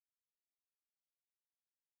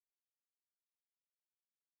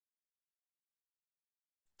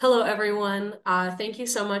Hello, everyone. Thank you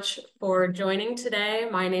so much for joining today.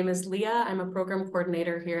 My name is Leah. I'm a program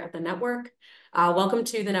coordinator here at the network. Welcome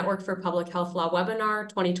to the Network for Public Health Law webinar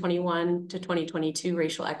 2021 to 2022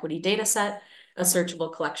 Racial Equity Dataset, a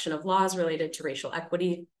searchable collection of laws related to racial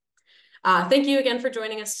equity. Thank you again for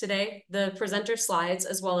joining us today. The presenter slides,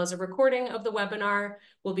 as well as a recording of the webinar,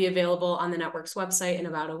 will be available on the network's website in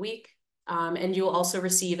about a week. And you'll also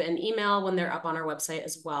receive an email when they're up on our website,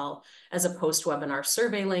 as well as a post-webinar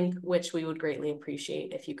survey link, which we would greatly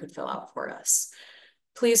appreciate if you could fill out for us.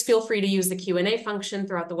 Please feel free to use the Q&A function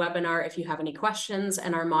throughout the webinar if you have any questions,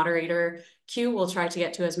 and our moderator, Q, will try to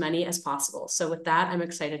get to as many as possible. So with that, I'm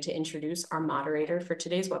excited to introduce our moderator for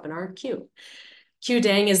today's webinar, Q. Q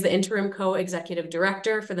Dang is the interim co-executive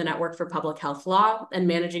director for the Network for Public Health Law and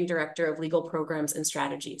managing director of legal programs and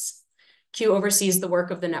strategies. Q oversees the work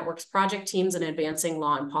of the network's project teams in advancing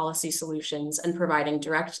law and policy solutions and providing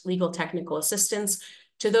direct legal technical assistance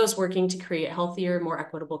to those working to create healthier, more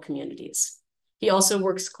equitable communities. He also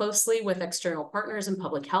works closely with external partners in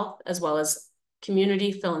public health, as well as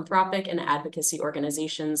community, philanthropic, and advocacy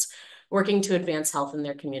organizations working to advance health in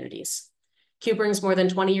their communities. Q brings more than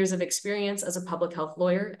 20 years of experience as a public health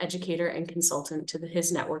lawyer, educator, and consultant to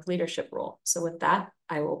his network leadership role. So with that,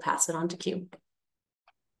 I will pass it on to Q.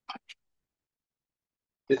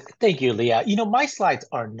 Thank you, Leah. My slides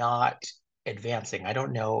are not advancing. I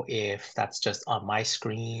don't know if that's just on my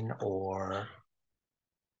screen or...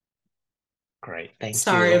 Great, thank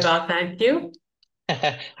Sorry you. about that, Q.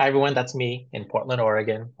 Hi, everyone. That's me in Portland,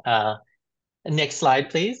 Oregon. Next slide,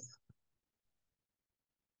 please.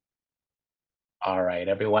 All right,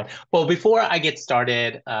 everyone. Well, before I get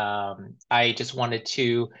started, I just wanted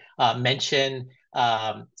to mention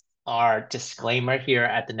our disclaimer here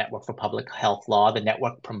at the Network for Public Health Law. The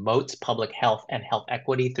network promotes public health and health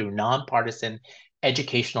equity through nonpartisan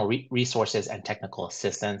educational resources and technical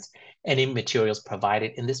assistance. Any materials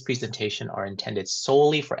provided in this presentation are intended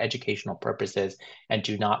solely for educational purposes and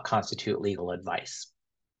do not constitute legal advice.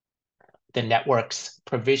 The network's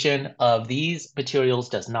provision of these materials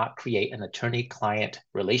does not create an attorney-client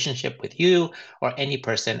relationship with you or any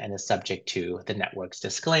person and is subject to the network's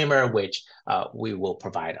disclaimer, which we will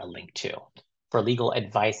provide a link to. For legal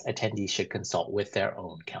advice, attendees should consult with their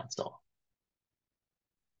own counsel.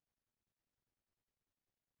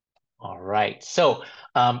 All right, so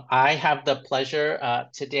I have the pleasure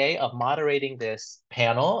today of moderating this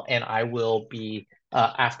panel, and I will be,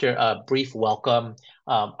 after a brief welcome,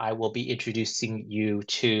 I will be introducing you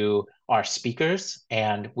to our speakers,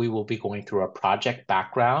 and we will be going through a project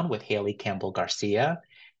background with Haley Campbell-Garcia.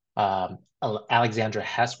 Alexandra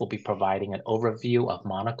Hess will be providing an overview of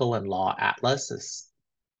Monocle and Law Atlas,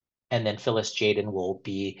 and then Phyllis Jaden will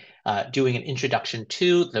be doing an introduction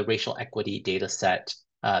to the Racial Equity Dataset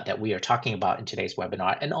that we are talking about in today's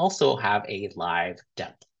webinar, and also have a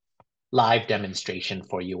live demonstration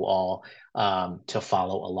for you all to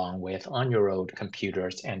follow along with on your own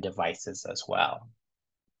computers and devices as well.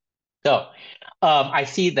 So I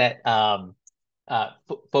see that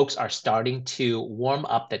folks are starting to warm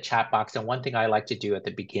up the chat box. And one thing I like to do at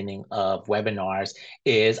the beginning of webinars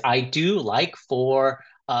is I do like for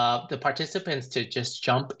the participants to just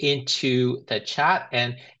jump into the chat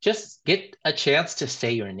and just get a chance to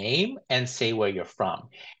say your name and say where you're from.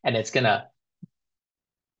 And it's gonna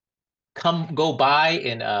go by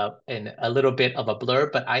in a little bit of a blur,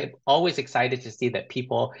 but I'm always excited to see that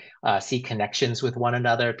people see connections with one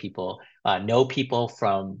another. People know people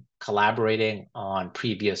from collaborating on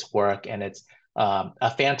previous work, and it's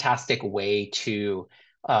a fantastic way to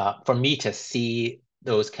for me to see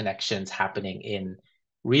those connections happening in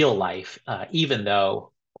real life,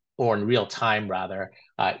 or in real time rather,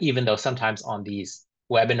 even though sometimes on these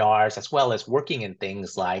webinars, as well as working in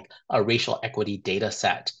things like a racial equity data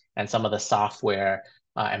set and some of the software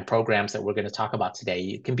and programs that we're going to talk about today,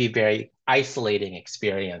 it can be a very isolating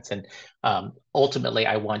experience. And ultimately,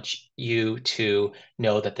 I want you to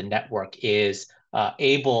know that the network is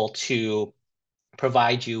able to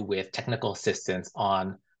provide you with technical assistance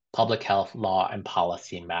on public health, law, and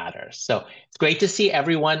policy matters. So it's great to see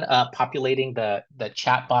everyone populating the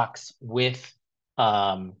chat box with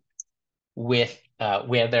where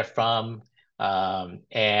they're from,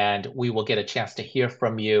 and we will get a chance to hear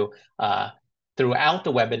from you throughout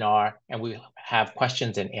the webinar, and we have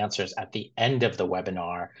questions and answers at the end of the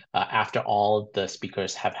webinar after all the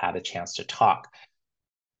speakers have had a chance to talk.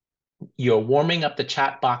 You're warming up the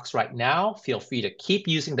chat box right now. Feel free to keep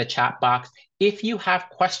using the chat box. If you have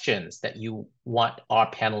questions that you want our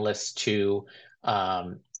panelists to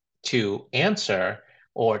answer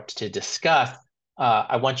or to discuss,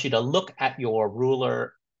 I want you to look at your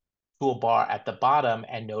ruler toolbar at the bottom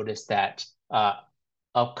and notice that a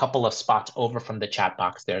couple of spots over from the chat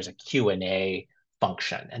box, there's a Q&A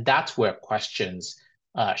function, and that's where questions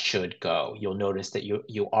should go. You'll notice that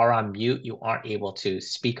you are on mute. You aren't able to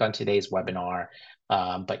speak on today's webinar,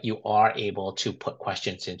 but you are able to put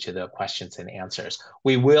questions into the questions and answers.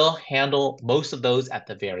 We will handle most of those at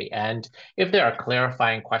the very end. If there are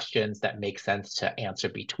clarifying questions that make sense to answer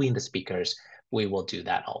between the speakers, we will do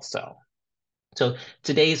that also. So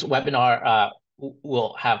today's webinar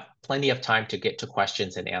will have plenty of time to get to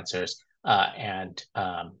questions and answers and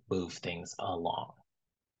move things along.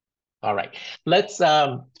 All right, let's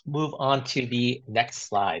move on to the next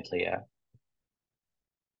slide, Leah.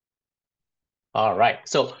 All right,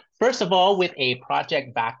 so first of all, with a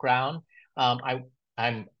project background,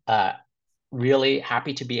 I'm really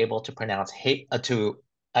happy to be able to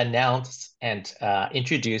announce and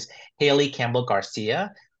introduce Haley Campbell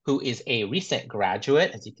Garcia, who is a recent graduate,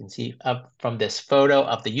 as you can see from this photo,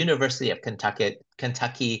 of the University of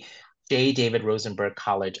Kentucky J. David Rosenberg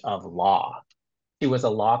College of Law. She was a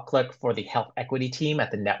law clerk for the health equity team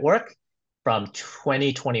at the network from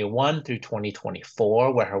 2021 through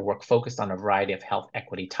 2024, where her work focused on a variety of health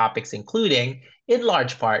equity topics, including, in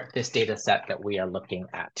large part, this data set that we are looking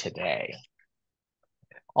at today.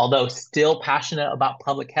 Although still passionate about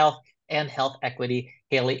public health and health equity,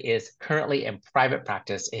 Haley is currently in private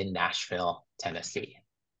practice in Nashville, Tennessee.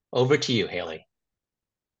 Over to you, Haley.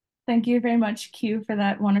 Thank you very much, Q, for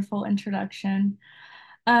that wonderful introduction.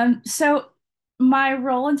 So my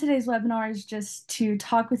role in today's webinar is just to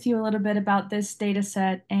talk with you a little bit about this data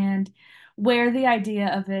set and where the idea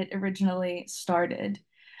of it originally started.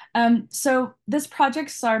 So this project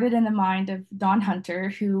started in the mind of Dawn Hunter,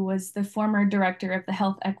 who was the former director of the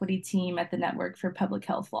health equity team at the Network for Public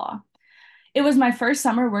Health Law. It was my first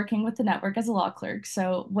summer working with the network as a law clerk,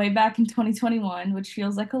 so way back in 2021, which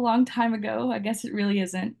feels like a long time ago. I guess it really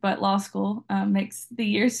isn't, but law school makes the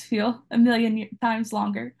years feel a million times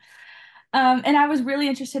longer. And I was really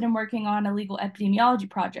interested in working on a legal epidemiology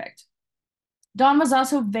project. Dawn was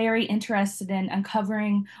also very interested in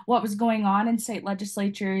uncovering what was going on in state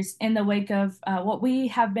legislatures in the wake of what we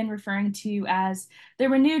have been referring to as the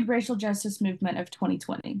renewed racial justice movement of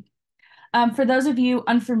 2020. For those of you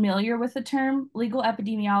unfamiliar with the term, legal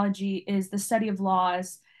epidemiology is the study of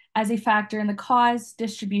laws as a factor in the cause,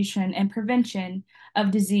 distribution, and prevention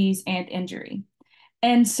of disease and injury.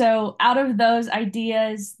 And so out of those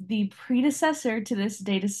ideas, the predecessor to this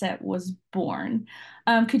data set was born.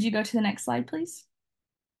 Could you go to the next slide, please?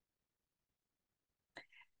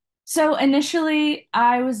 So initially,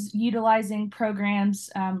 I was utilizing programs,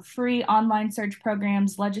 free online search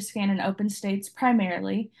programs, Legiscan and OpenStates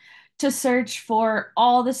primarily, to search for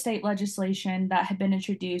all the state legislation that had been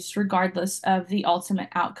introduced, regardless of the ultimate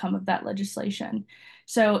outcome of that legislation.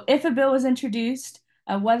 So if a bill was introduced,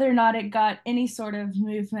 whether or not it got any sort of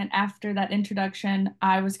movement after that introduction,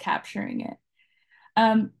 I was capturing it.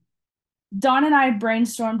 Dawn and I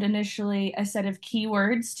brainstormed initially a set of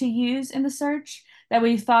keywords to use in the search that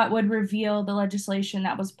we thought would reveal the legislation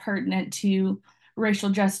that was pertinent to racial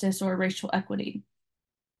justice or racial equity.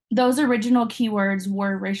 Those original keywords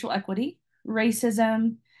were racial equity,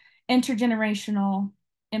 racism, intergenerational,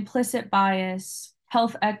 implicit bias,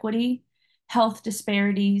 health equity, health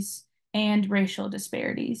disparities, and racial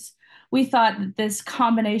disparities. We thought that this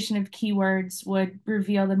combination of keywords would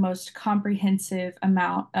reveal the most comprehensive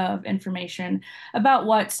amount of information about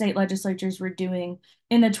what state legislatures were doing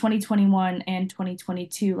in the 2021 and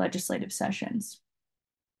 2022 legislative sessions.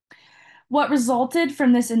 What resulted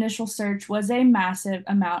from this initial search was a massive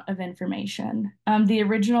amount of information. The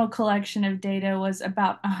original collection of data was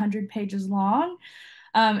about 100 pages long,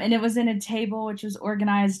 and it was in a table which was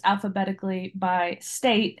organized alphabetically by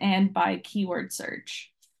state and by keyword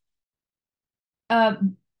search. The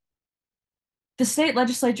state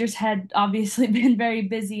legislatures had obviously been very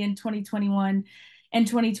busy in 2021 and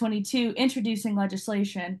 2022 introducing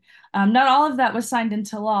legislation. Not all of that was signed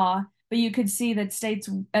into law, but you could see that states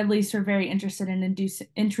at least were very interested in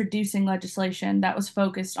introducing legislation that was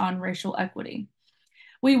focused on racial equity.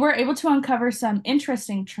 We were able to uncover some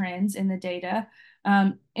interesting trends in the data,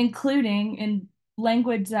 including in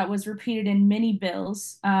language that was repeated in many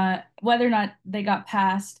bills, whether or not they got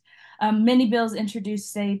passed. Many bills introduced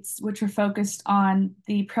states which were focused on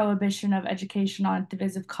the prohibition of education on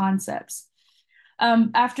divisive concepts.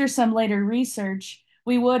 After some later research,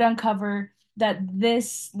 we would uncover that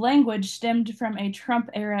this language stemmed from a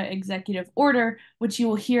Trump-era executive order, which you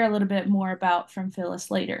will hear a little bit more about from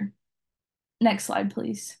Phyllis later. Next slide,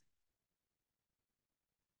 please.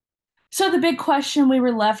 So the big question we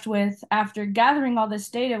were left with after gathering all this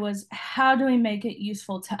data was, how do we make it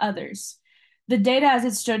useful to others? The data as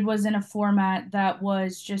it stood was in a format that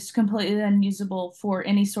was just completely unusable for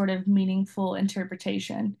any sort of meaningful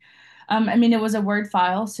interpretation. I mean, it was a Word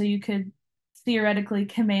file, so you could theoretically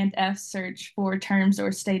Command F search for terms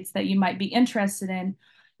or states that you might be interested in,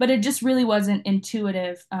 but it just really wasn't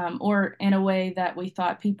intuitive, or in a way that we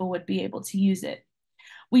thought people would be able to use it.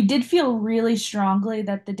 We did feel really strongly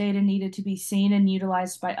that the data needed to be seen and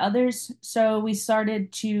utilized by others, so we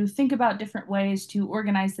started to think about different ways to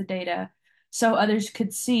organize the data so others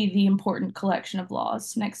could see the important collection of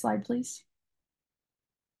laws. Next slide, please.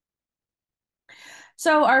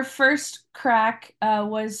 So our first crack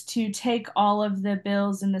was to take all of the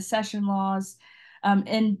bills and the session laws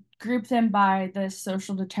and group them by the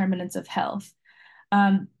social determinants of health.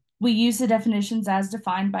 We use the definitions as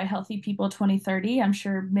defined by Healthy People 2030. I'm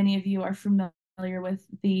sure many of you are familiar with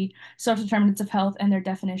the social determinants of health and their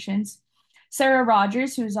definitions. Sarah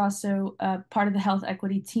Rogers, who is also part of the health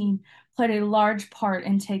equity team, played a large part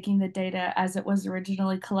in taking the data as it was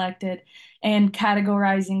originally collected and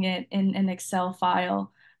categorizing it in an Excel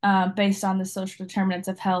file based on the social determinants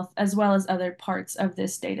of health, as well as other parts of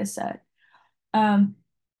this data set.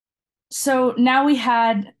 So now we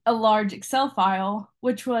had a large Excel file,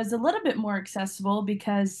 which was a little bit more accessible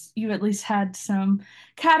because you at least had some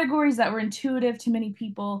categories that were intuitive to many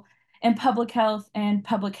people in public health and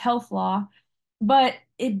public health law, but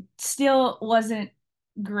it still wasn't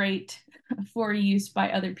great for use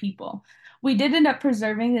by other people. We did end up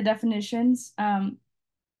preserving the definitions and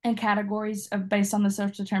categories based on the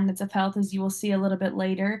social determinants of health, as you will see a little bit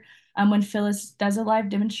later when Phyllis does a live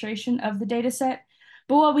demonstration of the data set.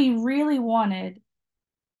 But what we really wanted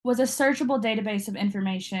was a searchable database of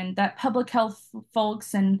information that public health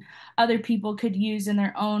folks and other people could use in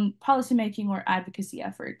their own policymaking or advocacy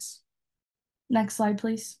efforts. Next slide,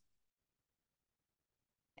 please.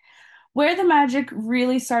 Where the magic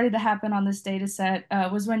really started to happen on this data set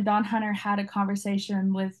was when Don Hunter had a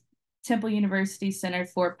conversation with Temple University Center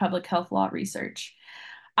for Public Health Law Research.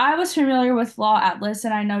 I was familiar with Law Atlas,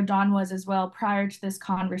 and I know Don was as well prior to this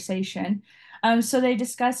conversation. So they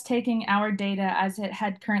discussed taking our data as it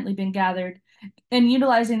had currently been gathered and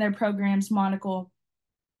utilizing their programs, Monocle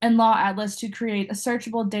and Law Atlas, to create a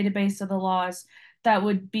searchable database of the laws that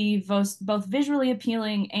would be both visually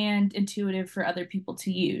appealing and intuitive for other people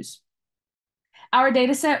to use. Our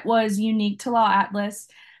data set was unique to Law Atlas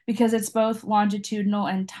because it's both longitudinal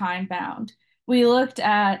and time-bound. We looked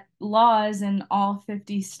at laws in all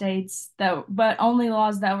 50 states, but only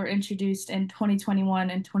laws that were introduced in 2021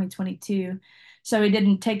 and 2022. So we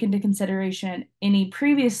didn't take into consideration any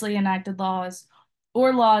previously enacted laws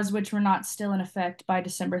or laws which were not still in effect by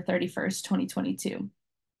December 31st, 2022.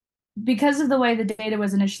 Because of the way the data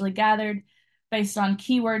was initially gathered based on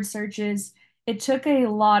keyword searches, it took a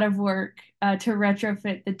lot of work to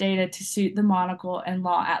retrofit the data to suit the Monocle and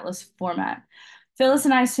Law Atlas format. Phyllis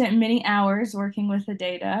and I spent many hours working with the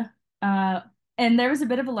data, and there was a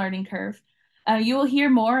bit of a learning curve. You will hear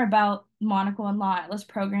more about Monocle and Law Atlas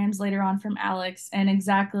programs later on from Alex and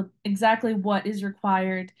exactly what is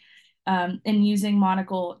required in using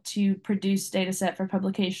Monocle to produce data set for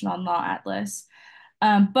publication on Law Atlas.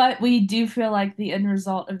 But we do feel like the end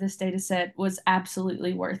result of this data set was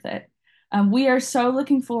absolutely worth it. We are so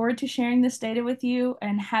looking forward to sharing this data with you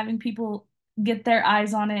and having people get their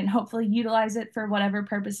eyes on it and hopefully utilize it for whatever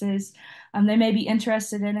purposes they may be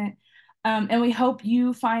interested in it. And we hope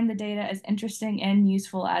you find the data as interesting and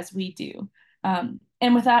useful as we do.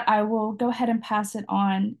 And with that, I will go ahead and pass it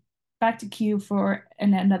on back to Q for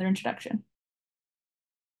another introduction.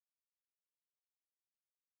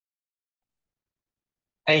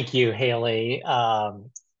 Thank you, Haley.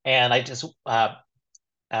 And I just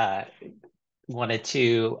wanted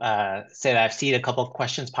to say that I've seen a couple of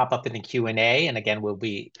questions pop up in the Q&A, and again, we'll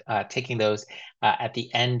be taking those at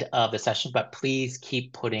the end of the session, but please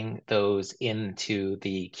keep putting those into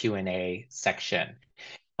the Q&A section.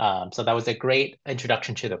 So that was a great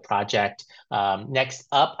introduction to the project. Next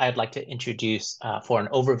up, I'd like to introduce for an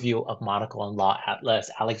overview of Monocle and Law Atlas,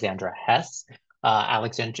 Alexandra Hess.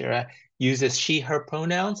 Alexandra uses she, her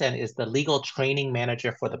pronouns and is the legal training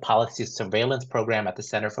manager for the policy surveillance program at the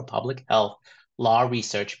Center for Public Health Law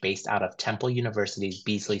Research based out of Temple University's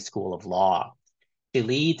Beasley School of Law. She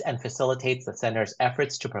leads and facilitates the center's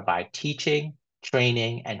efforts to provide teaching,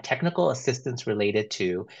 training, and technical assistance related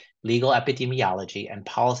to legal epidemiology and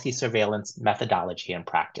policy surveillance methodology and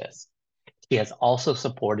practice. She has also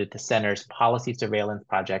supported the center's policy surveillance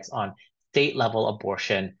projects on state-level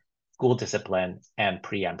abortion, school discipline, and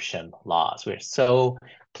preemption laws. We're so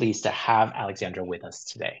pleased to have Alexandra with us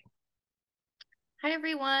today. Hi,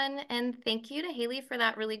 everyone, and thank you to Haley for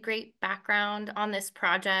that really great background on this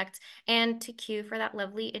project, and to Q for that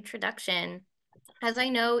lovely introduction. As I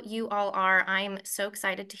know you all are, I'm so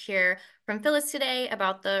excited to hear from Phyllis today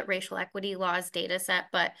about the Racial Equity Laws dataset.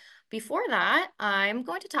 But before that, I'm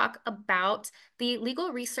going to talk about the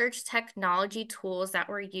legal research technology tools that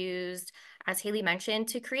were used, as Haley mentioned,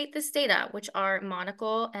 to create this data, which are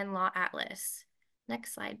Monocle and Law Atlas.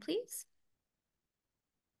 Next slide, please.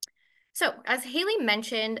 So as Haley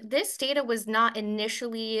mentioned, this data was not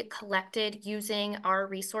initially collected using our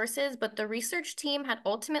resources, but the research team had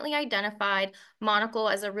ultimately identified Monocle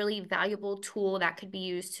as a really valuable tool that could be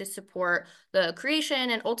used to support the creation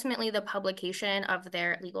and ultimately the publication of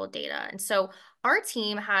their legal data. And so our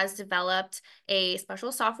team has developed a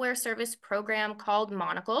special software service program called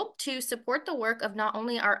Monocle to support the work of not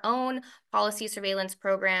only our own policy surveillance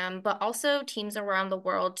program, but also teams around the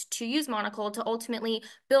world to use Monocle to ultimately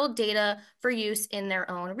build data for use in their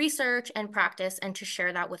own research and practice and to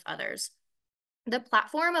share that with others. The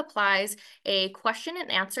platform applies a question and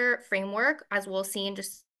answer framework, as we'll see in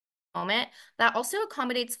just a moment, that also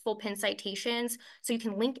accommodates full pin citations, so you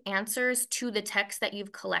can link answers to the text that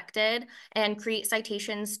you've collected and create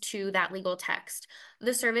citations to that legal text.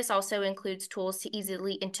 The service also includes tools to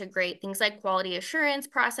easily integrate things like quality assurance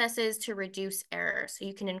processes to reduce errors. So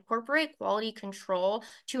you can incorporate quality control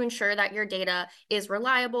to ensure that your data is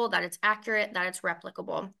reliable, that it's accurate, that it's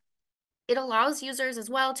replicable. It allows users as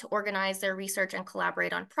well to organize their research and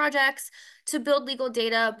collaborate on projects, to build legal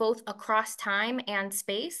data both across time and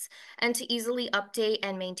space, and to easily update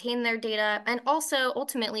and maintain their data, and also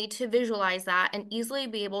ultimately to visualize that and easily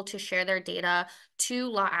be able to share their data to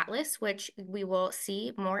Law Atlas, which we will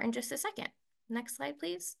see more in just a second. Next slide,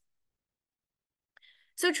 please.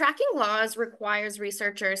 So tracking laws requires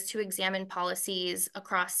researchers to examine policies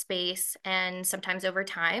across space and sometimes over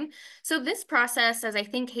time. So this process, as I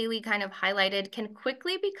think Haley kind of highlighted, can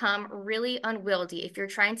quickly become really unwieldy if you're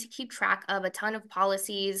trying to keep track of a ton of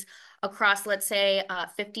policies across, let's say,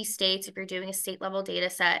 50 states, if you're doing a state level data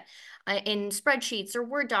set, in spreadsheets or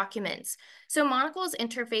Word documents. So Monocle's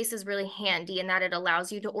interface is really handy in that it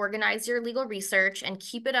allows you to organize your legal research and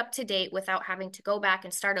keep it up to date without having to go back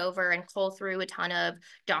and start over and cull through a ton of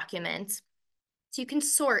documents. So you can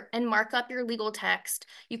sort and mark up your legal text,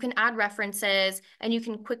 you can add references, and you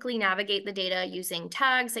can quickly navigate the data using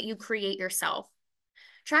tags that you create yourself.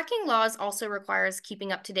 Tracking laws also requires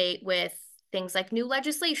keeping up to date with things like new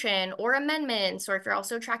legislation or amendments, or if you're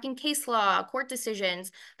also tracking case law, court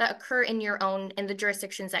decisions that occur in the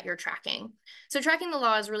jurisdictions that you're tracking. So tracking the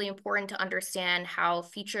law is really important to understand how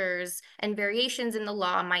features and variations in the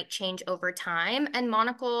law might change over time, and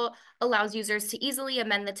Monocle allows users to easily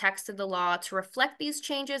amend the text of the law to reflect these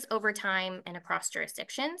changes over time and across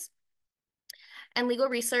jurisdictions. And legal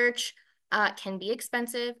research can be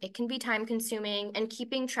expensive, it can be time consuming, and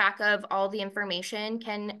keeping track of all the information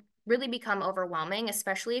can really become overwhelming,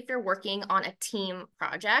 especially if you're working on a team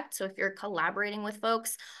project. So if you're collaborating with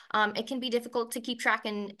folks, it can be difficult to keep track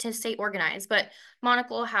and to stay organized. But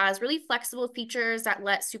Monocle has really flexible features that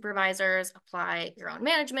let supervisors apply your own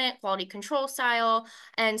management, quality control style.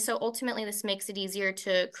 And so ultimately, this makes it easier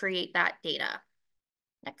to create that data.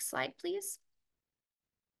 Next slide, please.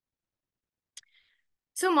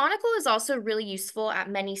 So Monocle is also really useful at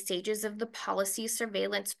many stages of the policy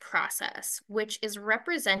surveillance process, which is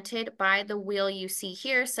represented by the wheel you see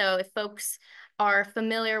here. So if folks are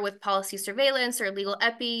familiar with policy surveillance or legal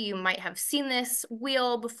epi, you might have seen this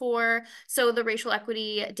wheel before. So the Racial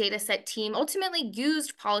Equity Dataset team ultimately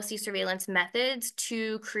used policy surveillance methods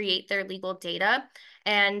to create their legal data.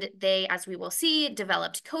 And they, as we will see,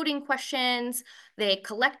 developed coding questions. They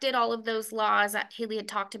collected all of those laws that Haley had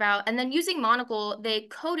talked about. And then using Monocle, they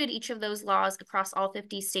coded each of those laws across all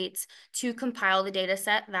 50 states to compile the data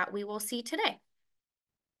set that we will see today.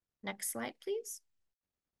 Next slide, please.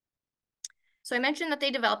 So I mentioned that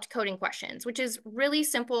they developed coding questions, which is really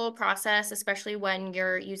simple process, especially when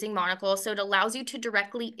you're using Monocle. So it allows you to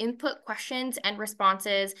directly input questions and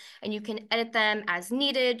responses, and you can edit them as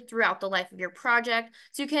needed throughout the life of your project.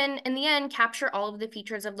 So you can, in the end, capture all of the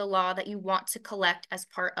features of the law that you want to collect as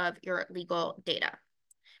part of your legal data.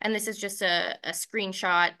 And this is just a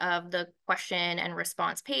screenshot of the question and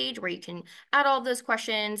response page where you can add all of those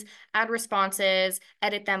questions, add responses,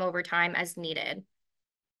 edit them over time as needed.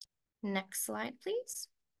 Next slide, please.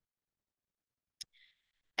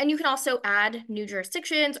 And you can also add new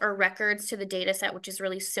jurisdictions or records to the data set, which is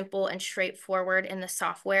really simple and straightforward in the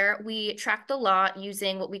software. We track the law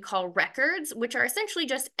using what we call records, which are essentially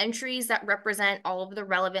just entries that represent all of the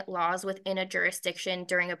relevant laws within a jurisdiction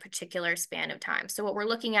during a particular span of time. So what we're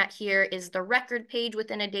looking at here is the record page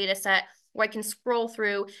within a data set where I can scroll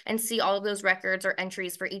through and see all of those records or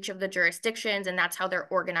entries for each of the jurisdictions, and that's how they're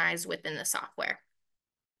organized within the software.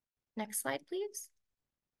 Next slide, please.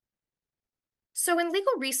 So in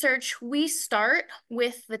legal research, we start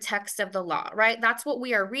with the text of the law, right? That's what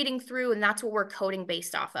we are reading through, and that's what we're coding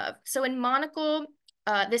based off of. So in Monocle,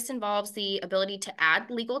 this involves the ability to add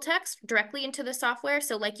legal text directly into the software.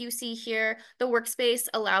 So like you see here, the workspace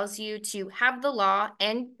allows you to have the law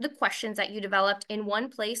and the questions that you developed in one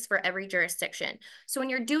place for every jurisdiction. So when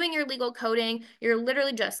you're doing your legal coding, you're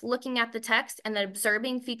literally just looking at the text and then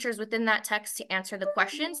observing features within that text to answer the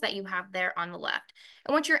questions that you have there on the left.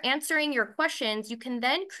 And once you're answering your questions, you can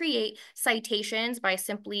then create citations by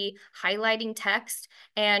simply highlighting text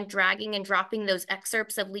and dragging and dropping those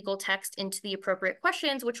excerpts of legal text into the appropriate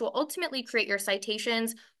questions, which will ultimately create your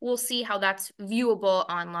citations. We'll see how that's viewable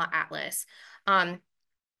on Law Atlas.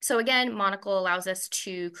 So again, Monocle allows us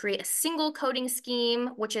to create a single coding scheme,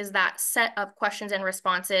 which is that set of questions and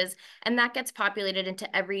responses, and that gets populated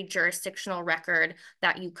into every jurisdictional record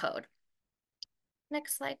that you code.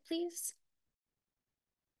 Next slide, please.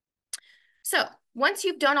 So once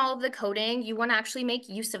you've done all of the coding, you want to actually make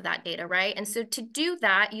use of that data, right? And so to do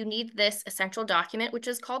that, you need this essential document, which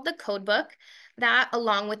is called the codebook. That,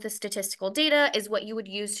 along with the statistical data, is what you would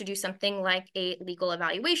use to do something like a legal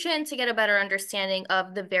evaluation to get a better understanding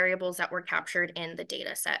of the variables that were captured in the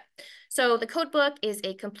data set. So the codebook is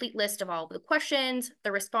a complete list of all of the questions,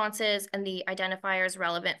 the responses, and the identifiers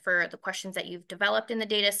relevant for the questions that you've developed in the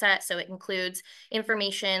data set. So it includes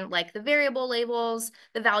information like the variable labels,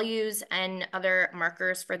 the values, and other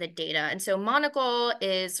markers for the data. And so Monocle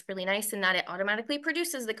is really nice in that it automatically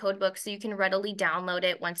produces the codebook so you can readily download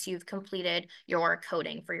it once you've completed your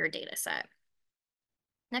coding for your data set.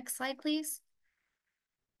 Next slide, please.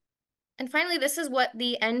 And finally, this is what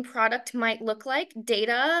the end product might look like: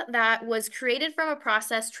 data that was created from a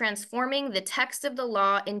process transforming the text of the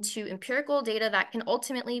law into empirical data that can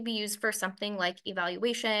ultimately be used for something like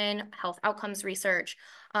evaluation, health outcomes research.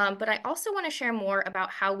 But I also want to share more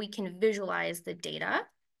about how we can visualize the data.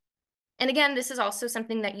 And again, this is also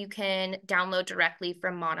something that you can download directly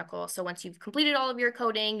from Monocle. So once you've completed all of your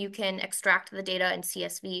coding, you can extract the data in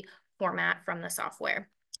CSV format from the software.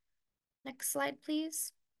 Next slide,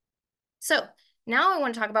 please. So now I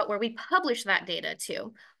want to talk about where we publish that data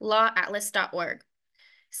to, lawatlas.org.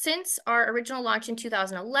 Since our original launch in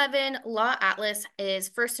 2011, Law Atlas is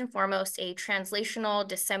first and foremost a translational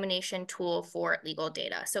dissemination tool for legal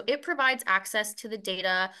data. So it provides access to the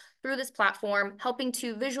data through this platform, helping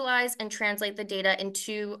to visualize and translate the data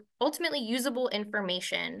into ultimately usable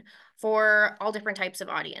information for all different types of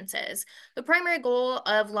audiences. The primary goal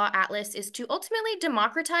of Law Atlas is to ultimately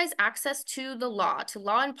democratize access to the law, to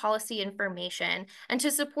law and policy information, and to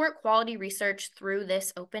support quality research through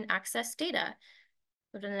this open access data.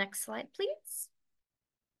 Go to the next slide, please.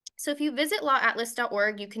 So if you visit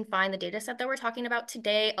lawatlas.org, you can find the data set that we're talking about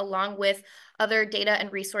today, along with other data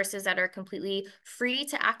and resources that are completely free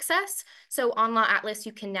to access. So on Law Atlas,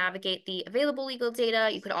 you can navigate the available legal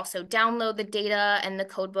data. You could also download the data and the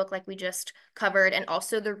codebook like we just covered, and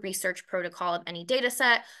also the research protocol of any data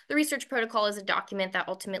set. The research protocol is a document that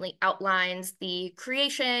ultimately outlines the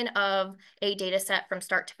creation of a data set from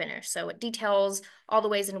start to finish. So it details all the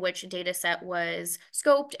ways in which a data set was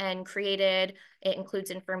scoped and created. It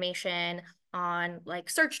includes information on like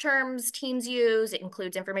search terms teams use. It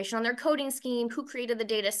includes information on their coding scheme, who created the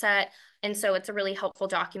data set. And so it's a really helpful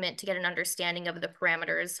document to get an understanding of the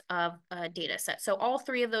parameters of a data set. So all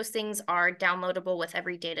three of those things are downloadable with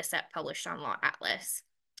every data set published on Law Atlas.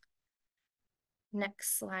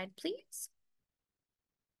 Next slide, please.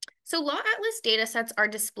 So Law Atlas datasets are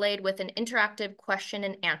displayed with an interactive question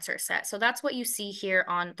and answer set. So that's what you see here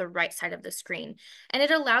on the right side of the screen. And it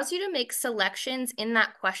allows you to make selections in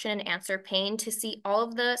that question and answer pane to see all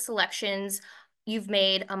of the selections you've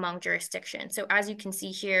made among jurisdictions. So as you can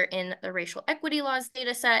see here in the racial equity laws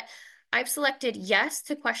dataset, I've selected yes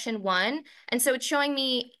to question 1. And so it's showing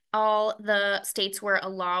me all the states where a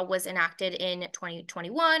law was enacted in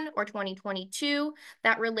 2021 or 2022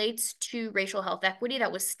 that relates to racial health equity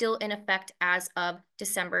that was still in effect as of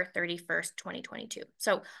December 31st, 2022.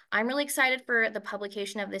 So I'm really excited for the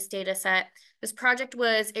publication of this data set. This project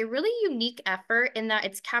was a really unique effort in that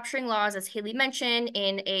it's capturing laws, as Haley mentioned,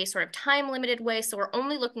 in a sort of time-limited way. So we're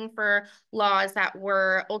only looking for laws that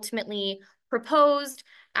were ultimately proposed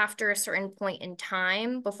after a certain point in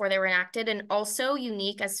time before they were enacted, and also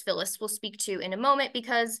unique, as Phyllis will speak to in a moment,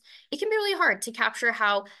 because it can be really hard to capture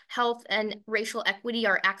how health and racial equity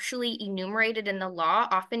are actually enumerated in the law.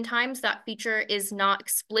 Oftentimes that feature is not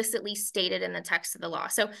explicitly stated in the text of the law.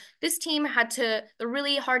 So this team had the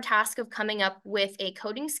really hard task of coming up with a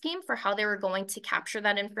coding scheme for how they were going to capture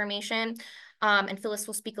that information. And Phyllis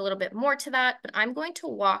will speak a little bit more to that, but I'm going to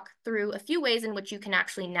walk through a few ways in which you can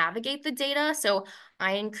actually navigate the data. So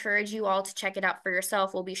I encourage you all to check it out for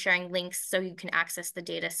yourself. We'll be sharing links so you can access the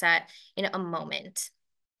data set in a moment.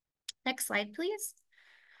 Next slide, please.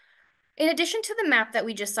 In addition to the map that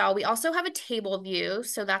we just saw, we also have a table view.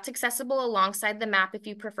 So that's accessible alongside the map if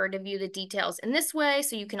you prefer to view the details in this way.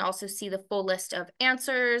 So you can also see the full list of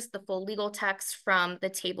answers, the full legal text from the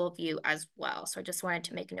table view as well. So I just wanted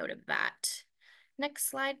to make a note of that.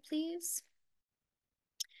 Next slide, please.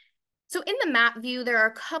 So in the map view, there are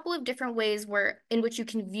a couple of different ways in which you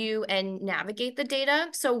can view and navigate the data.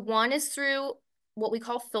 So one is through what we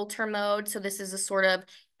call filter mode. So this is a sort of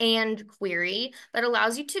and query that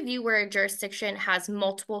allows you to view where a jurisdiction has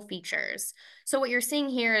multiple features. So what you're seeing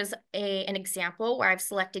here is an example where I've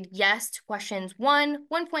selected yes to questions 1,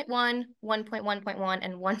 1.1, 1.1.1,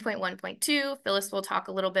 and 1.1.2. Phyllis will talk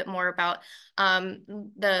a little bit more about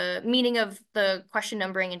the meaning of the question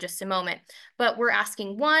numbering in just a moment. But we're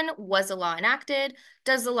asking 1, was a law enacted?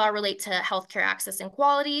 Does the law relate to healthcare access and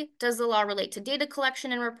quality? Does the law relate to data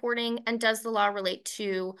collection and reporting? And does the law relate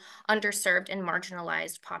to underserved and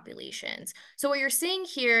marginalized populations? So what you're seeing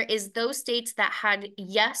here is those states that had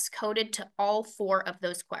yes coded to all 4 of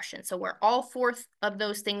those questions. So where all 4 of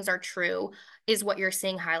those things are true is what you're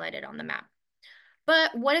seeing highlighted on the map.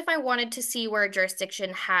 But what if I wanted to see where a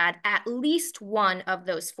jurisdiction had at least one of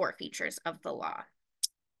those 4 features of the law?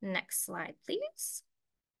 Next slide, please.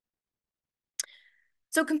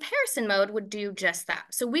 So comparison mode would do just that.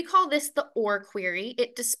 So we call this the OR query.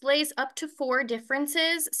 It displays up to 4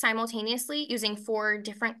 differences simultaneously using 4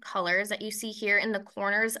 different colors that you see here in the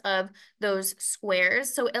corners of those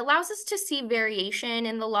squares. So it allows us to see variation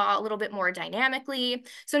in the law a little bit more dynamically.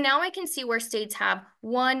 So now I can see where states have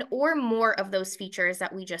 1 or more of those features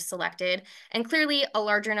that we just selected. And clearly a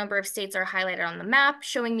larger number of states are highlighted on the map,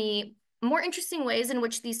 showing me more interesting ways in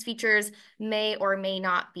which these features may or may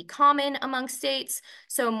not be common among states.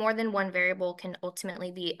 So more than one variable can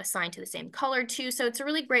ultimately be assigned to the same color too. So it's a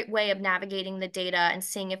really great way of navigating the data and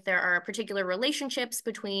seeing if there are particular relationships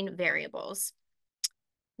between variables.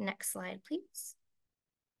 Next slide, please.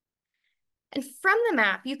 And from the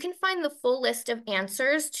map, you can find the full list of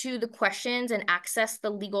answers to the questions and access the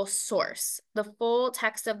legal source, the full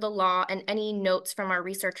text of the law, and any notes from our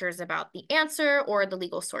researchers about the answer or the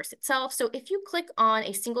legal source itself. So if you click on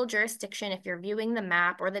a single jurisdiction, if you're viewing the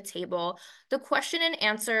map or the table, the question and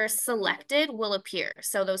answer selected will appear.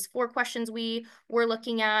 So those 4 questions we were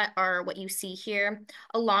looking at are what you see here,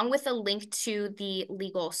 along with a link to the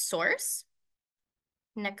legal source.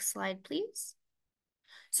 Next slide, please.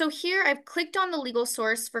 So here I've clicked on the legal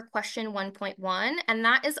source for question 1.1, and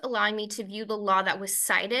that is allowing me to view the law that was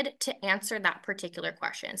cited to answer that particular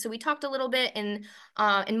question. So we talked a little bit in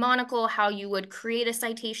Monocle how you would create a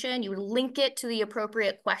citation, you would link it to the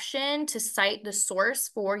appropriate question to cite the source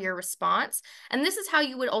for your response. And this is how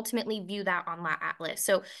you would ultimately view that on Law Atlas.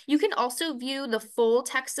 So you can also view the full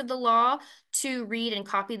text of the law to read and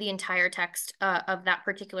copy the entire text of that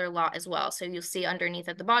particular law as well. So you'll see underneath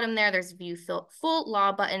at the bottom there, there's view full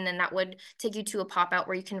law button, and that would take you to a pop-out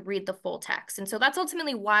where you can read the full text. And so that's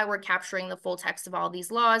ultimately why we're capturing the full text of all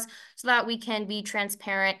these laws, so that we can be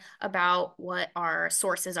transparent about what our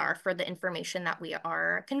sources are for the information that we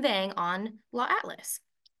are conveying on Law Atlas.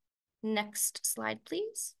 Next slide,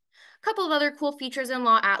 please. A couple of other cool features in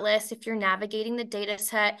Law Atlas. If you're navigating the data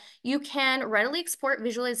set, you can readily export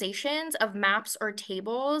visualizations of maps or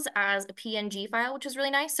tables as a PNG file, which is really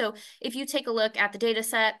nice. So if you take a look at the data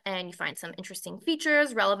set and you find some interesting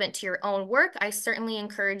features relevant to your own work, I certainly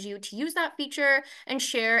encourage you to use that feature and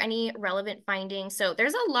share any relevant findings. So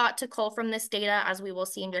there's a lot to cull from this data, as we will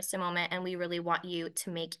see in just a moment, and we really want you to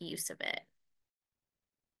make use of it.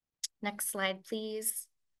 Next slide, please.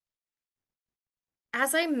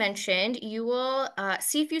 As I mentioned, you will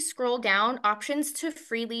see if you scroll down options to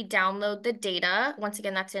freely download the data. Once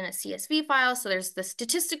again, that's in a CSV file. So there's the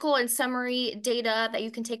statistical and summary data that you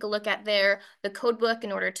can take a look at there, the codebook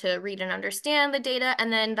in order to read and understand the data,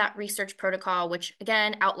 and then that research protocol, which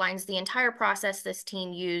again outlines the entire process this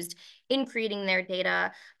team used in creating their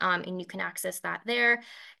data, and you can access that there.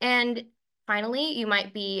 And finally, you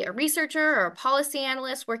might be a researcher or a policy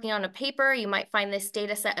analyst working on a paper. You might find this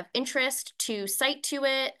data set of interest to cite to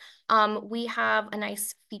it. We have a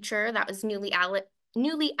nice feature that was newly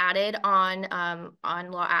newly added on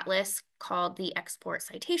Law Atlas called the Export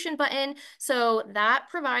Citation button. So that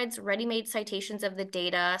provides ready-made citations of the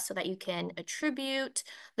data so that you can attribute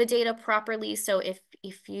the data properly. So if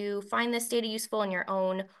you find this data useful in your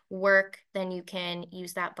own work, then you can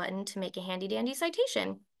use that button to make a handy-dandy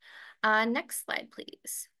citation. Next slide,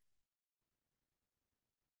 please.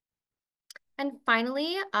 And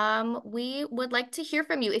finally, we would like to hear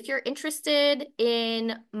from you. If you're interested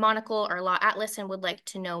in Monocle or Law Atlas and would like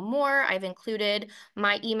to know more, I've included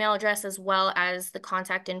my email address as well as the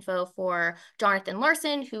contact info for Jonathan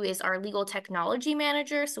Larson, who is our legal technology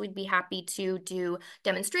manager. So we'd be happy to do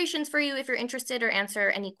demonstrations for you if you're interested, or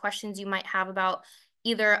answer any questions you might have about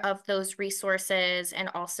either of those resources,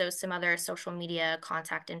 and also some other social media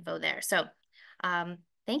contact info there. So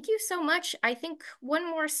thank you so much. I think one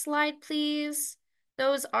more slide, please.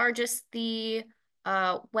 Those are just the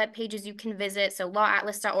web pages you can visit. So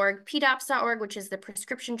lawatlas.org, pdaps.org, which is the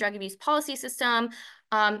Prescription Drug Abuse Policy System.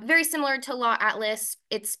 Very similar to Law Atlas,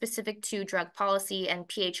 it's specific to drug policy, and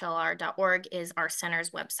phlr.org is our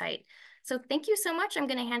center's website. So thank you so much. I'm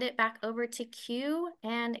going to hand it back over to Q,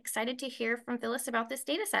 and excited to hear from Phyllis about this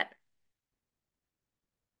data set.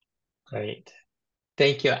 Great.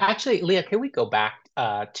 Thank you. Actually, Leah, can we go back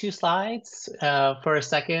 2 slides for a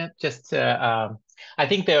second? Just to, I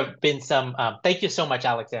think there have been some, thank you so much,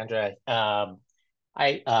 Alexandra. One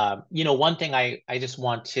thing I just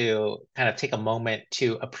want to kind of take a moment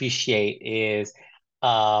to appreciate is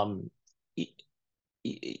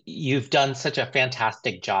you've done such a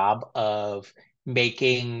fantastic job of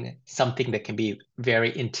making something that can be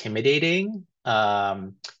very intimidating,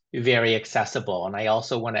 very accessible. And I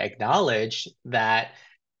also want to acknowledge that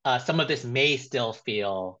some of this may still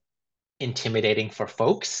feel intimidating for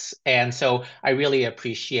folks. And so I really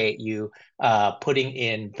appreciate you putting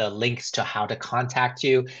in the links to how to contact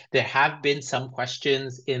you. There have been some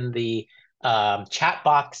questions in the chat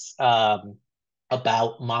box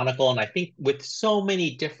about Monocle. And I think with so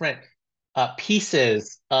many different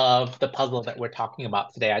pieces of the puzzle that we're talking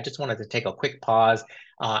about today, I just wanted to take a quick pause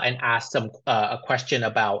and ask a question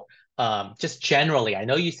about just generally. I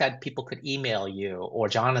know you said people could email you or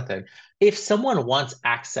Jonathan. If someone wants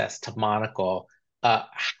access to Monocle,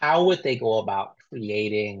 how would they go about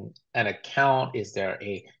creating an account? Is there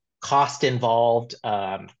a cost involved?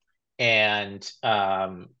 Just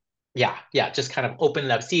kind of open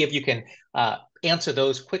it up. See if you can answer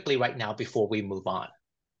those quickly right now before we move on.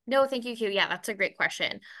 No, thank you, Q. Yeah, that's a great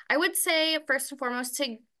question. I would say first and foremost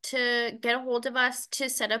to get a hold of us to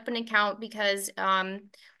set up an account, because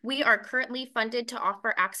we are currently funded to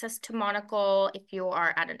offer access to Monocle if you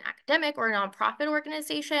are at an academic or a nonprofit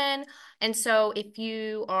organization. And so if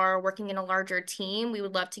you are working in a larger team, we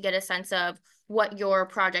would love to get a sense of what your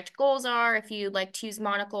project goals are, if you'd like to use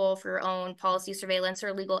Monocle for your own policy surveillance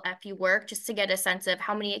or legal FU work, just to get a sense of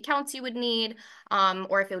how many accounts you would need,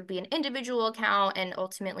 or if it would be an individual account, and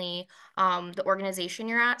ultimately the organization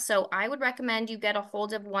you're at. So I would recommend you get a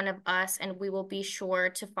hold of one of us, and we will be sure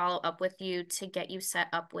to follow up with you to get you set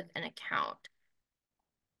up with an account.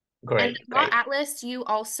 Great. And Law Atlas, you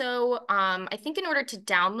also, I think in order to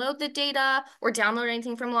download the data or download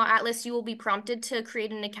anything from Law Atlas, you will be prompted to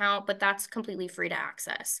create an account, but that's completely free to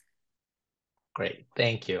access. Great.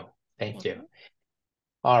 Thank you. Thank you.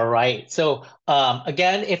 All right. So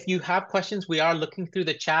again, if you have questions, we are looking through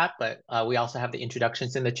the chat, but we also have the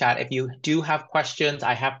introductions in the chat. If you do have questions,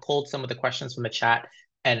 I have pulled some of the questions from the chat,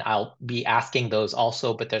 and I'll be asking those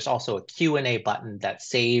also, but there's also a Q&A button that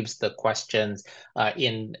saves the questions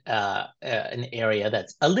in an area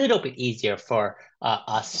that's a little bit easier for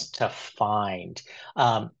us to find.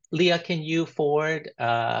 Leah, can you forward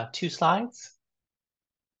 2 slides?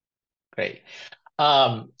 Great.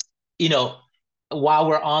 While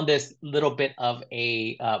we're on this little bit of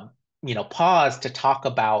a pause to talk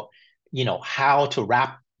about how to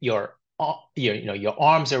wrap your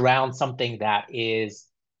arms around something that is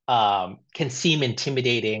can seem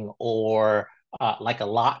intimidating or like a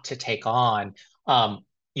lot to take on,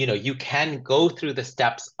 you can go through the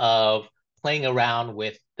steps of playing around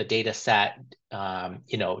with the data set,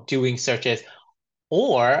 doing searches,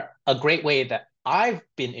 or a great way that I've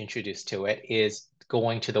been introduced to it is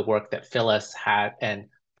going to the work that Phyllis had and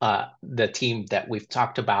the team that we've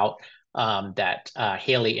talked about that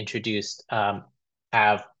Haley introduced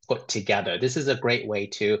have put together. This is a great way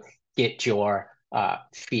to get your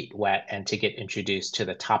feet wet and to get introduced to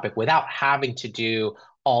the topic without having to do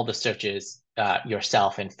all the searches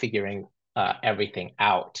yourself and figuring everything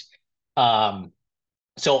out.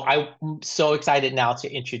 So I'm so excited now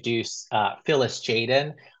to introduce Phyllis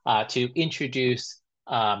Jaden to introduce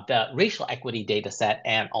the racial equity data set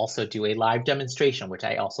and also do a live demonstration, which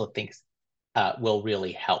I also think will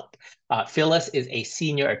really help. Phyllis is a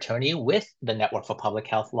senior attorney with the Network for Public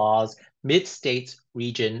Health Law's Mid-States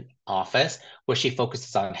Region Office, where she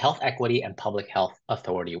focuses on health equity and public health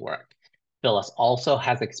authority work. Phyllis also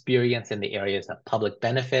has experience in the areas of public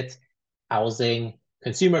benefits, housing,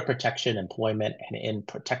 consumer protection, employment, and in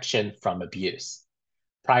protection from abuse.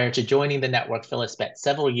 Prior to joining the network, Phyllis spent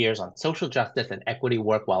several years on social justice and equity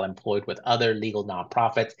work while employed with other legal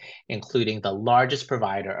nonprofits, including the largest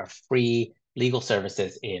provider of free legal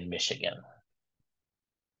services in Michigan.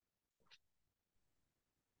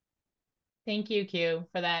 Thank you, Q,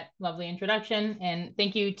 for that lovely introduction. And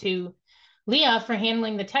thank you to Leah for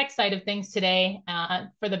handling the tech side of things today.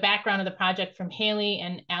 For the background of the project from Haley,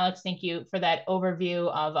 and Alex, thank you for that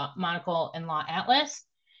overview of Monocle and Law Atlas.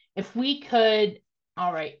 If we could,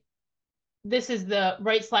 all right, this is the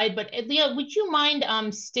right slide, but Leah, would you mind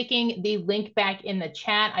sticking the link back in the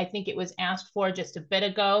chat? I think it was asked for just a bit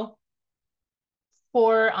ago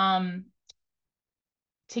for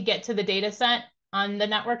to get to the data set on the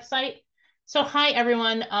network site. So hi,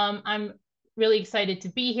 everyone. I'm really excited to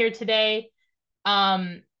be here today.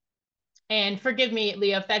 And forgive me,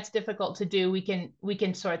 Leah, if that's difficult to do, we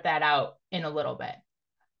can sort that out in a little bit.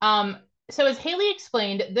 So as Haley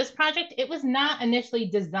explained, this project, it was not initially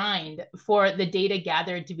designed for the data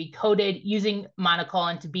gathered to be coded using Monocle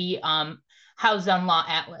and to be housed on Law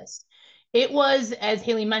Atlas. It was, as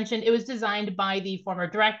Haley mentioned, it was designed by the former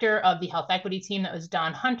director of the health equity team, that was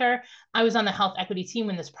Don Hunter. I was on the health equity team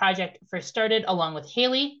when this project first started, along with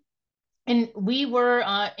Haley. And we were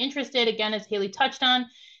interested, again, as Haley touched on,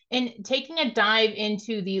 in taking a dive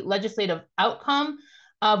into the legislative outcome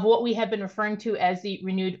of what we have been referring to as the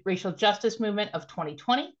renewed racial justice movement of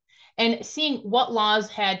 2020, and seeing what laws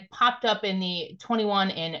had popped up in the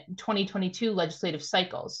 21 and 2022 legislative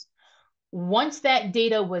cycles. Once that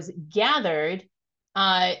data was gathered,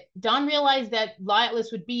 Don realized that Law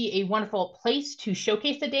Atlas would be a wonderful place to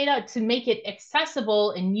showcase the data, to make it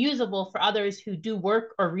accessible and usable for others who do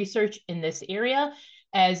work or research in this area,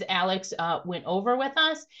 as Alex went over with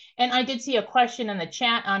us. And I did see a question in the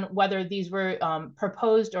chat on whether these were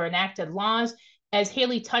proposed or enacted laws. As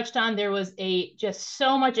Haley touched on, there was just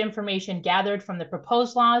so much information gathered from the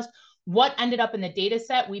proposed laws. What ended up in the data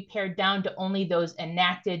set, we pared down to only those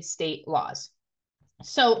enacted state laws.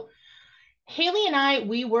 So Haley and I,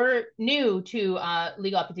 we were new to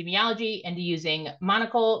legal epidemiology and to using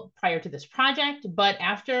Monocle prior to this project, but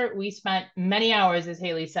after we spent many hours, as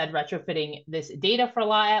Haley said, retrofitting this data for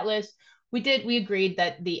Law Atlas, we agreed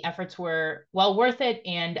that the efforts were well worth it,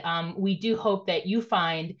 and we do hope that you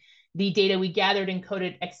find the data we gathered and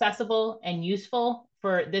coded accessible and useful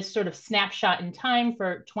for this sort of snapshot in time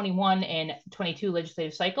for 21 and 22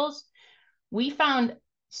 legislative cycles. We found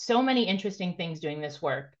so many interesting things doing this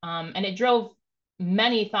work, and it drove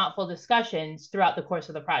many thoughtful discussions throughout the course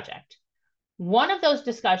of the project. One of those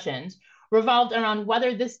discussions revolved around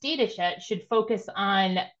whether this data set should focus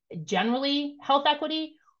on generally health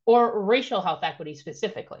equity or racial health equity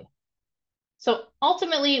specifically. So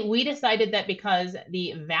ultimately, we decided that because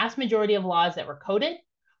the vast majority of laws that were coded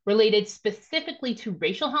related specifically to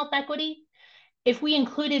racial health equity, if we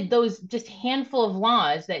included those just handful of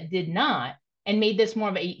laws that did not, and made this more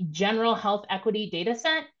of a general health equity data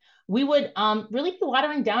set, we would really be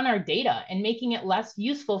watering down our data and making it less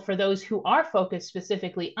useful for those who are focused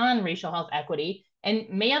specifically on racial health equity and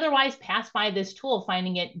may otherwise pass by this tool,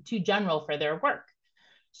 finding it too general for their work.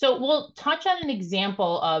 So we'll touch on an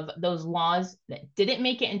example of those laws that didn't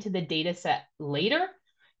make it into the data set later.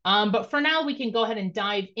 But for now, we can go ahead and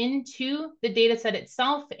dive into the data set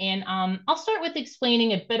itself. And I'll start with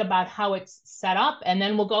explaining a bit about how it's set up, and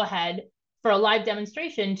then we'll go ahead for a live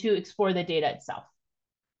demonstration to explore the data itself.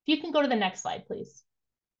 If you can go to the next slide, please.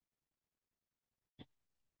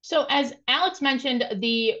 So as Alex mentioned,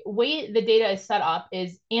 the way the data is set up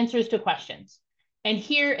is answers to questions. And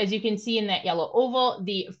here, as you can see in that yellow oval,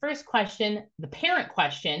 the first question, the parent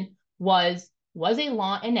question, was a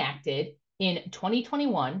law enacted in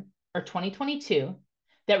 2021 or 2022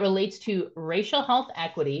 that relates to racial health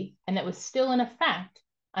equity and that was still in effect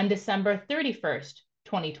on December 31st,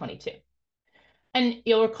 2022. And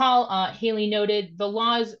you'll recall, Haley noted, the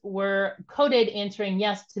laws were coded answering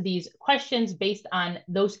yes to these questions based on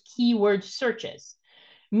those keyword searches,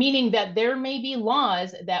 meaning that there may be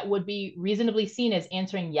laws that would be reasonably seen as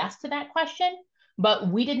answering yes to that question, but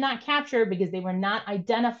we did not capture because they were not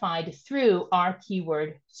identified through our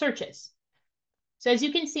keyword searches. So as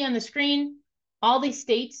you can see on the screen, all the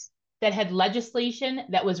states that had legislation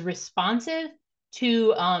that was responsive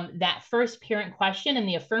to that first parent question in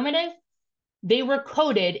the affirmative they were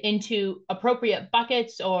coded into appropriate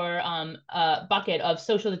buckets or a bucket of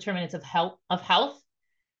social determinants of health.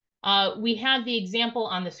 We have the example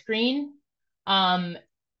on the screen. And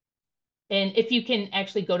if you can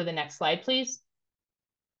actually go to the next slide, please.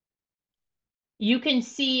 You can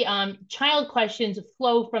see child questions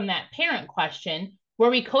flow from that parent question, where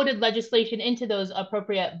we coded legislation into those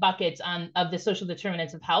appropriate buckets of the social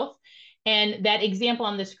determinants of health. And that example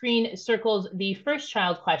on the screen circles the first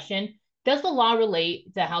child question: does the law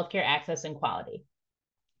relate to healthcare access and quality?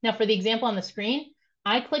 Now, for the example on the screen,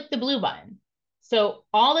 I clicked the blue button. So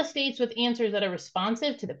all the states with answers that are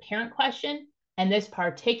responsive to the parent question and this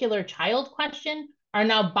particular child question are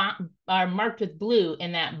now marked with blue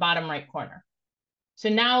in that bottom right corner. So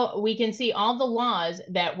now we can see all the laws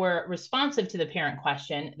that were responsive to the parent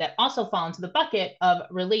question that also fall into the bucket of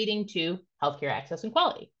relating to healthcare access and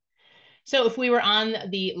quality. So if we were on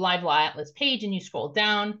the Live Law Atlas page and you scroll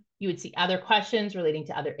down, you would see other questions relating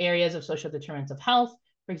to other areas of social determinants of health.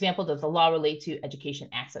 For example, does the law relate to education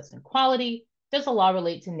access and quality? Does the law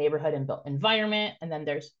relate to neighborhood and built environment? And then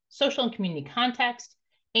there's social and community context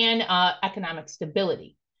and economic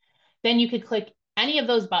stability. Then you could click any of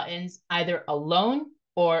those buttons either alone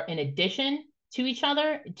or in addition to each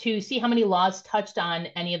other to see how many laws touched on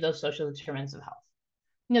any of those social determinants of health.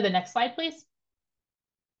 The next slide, please.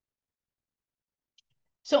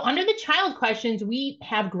 So under the child questions, we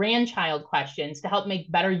have grandchild questions to help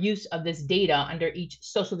make better use of this data under each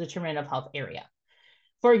social determinant of health area.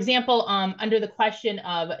 For example, under the question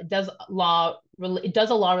of does a law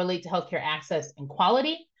relate to healthcare access and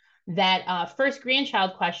quality, that first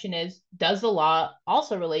grandchild question is, does the law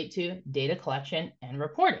also relate to data collection and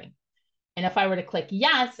reporting? And if I were to click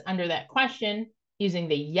yes under that question using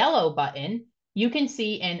the yellow button, you can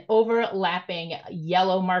see an overlapping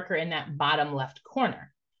yellow marker in that bottom left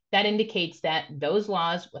corner. That indicates that those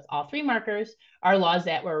laws with all three markers are laws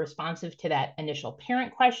that were responsive to that initial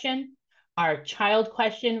parent question, our child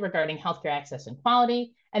question regarding healthcare access and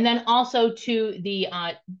quality, and then also to the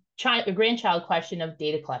grandchild question of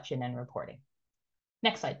data collection and reporting.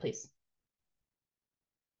 Next slide, please.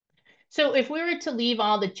 So if we were to leave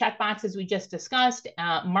all the checkboxes we just discussed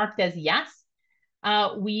marked as yes,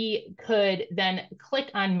 we could then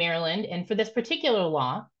click on Maryland. And for this particular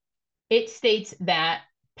law, it states that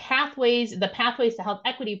the Pathways to Health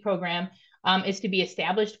Equity program is to be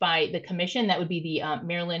established by the commission. That would be the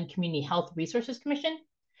Maryland Community Health Resources Commission.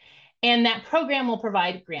 And that program will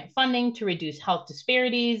provide grant funding to reduce health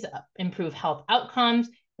disparities, improve health outcomes,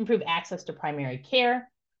 improve access to primary care,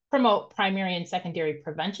 promote primary and secondary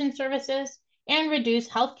prevention services, and reduce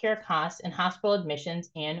healthcare costs and hospital admissions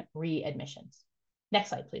and readmissions. Next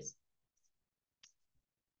slide, please.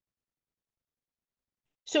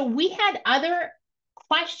 So we had other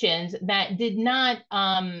questions that did not,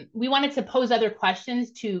 we wanted to pose other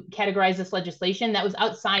questions to categorize this legislation that was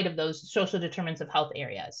outside of those social determinants of health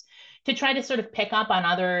areas to try to sort of pick up on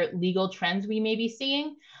other legal trends we may be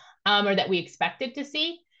seeing or that we expected to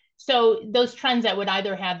see. So those trends that would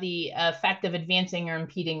either have the effect of advancing or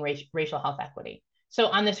impeding racial health equity. So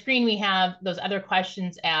on the screen, we have those other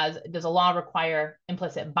questions as, does a law require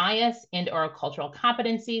implicit bias and or cultural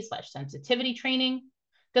competency / sensitivity training?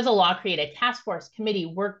 Does a law create a task force, committee,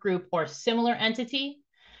 work group, or similar entity?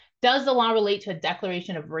 Does the law relate to a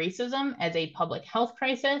declaration of racism as a public health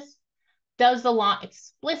crisis? Does the law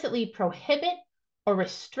explicitly prohibit or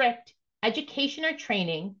restrict education or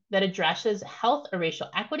training that addresses health or racial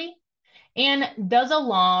equity? And does a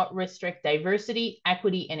law restrict diversity,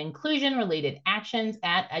 equity, and inclusion related actions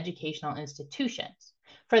at educational institutions?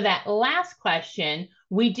 For that last question,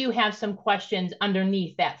 we do have some questions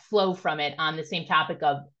underneath that flow from it on the same topic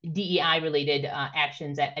of DEI related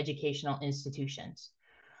actions at educational institutions.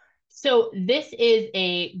 So this is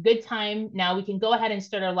a good time. Now we can go ahead and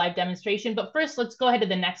start our live demonstration, but first let's go ahead to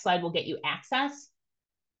the next slide. We'll get you access.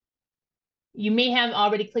 You may have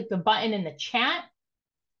already clicked the button in the chat,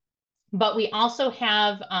 but we also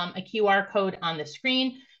have a QR code on the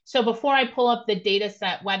screen. So before I pull up the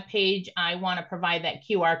dataset webpage, I want to provide that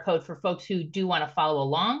QR code for folks who do want to follow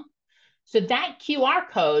along. So that QR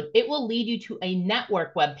code, it will lead you to a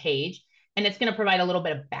network webpage, and it's going to provide a little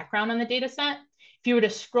bit of background on the dataset. If you were to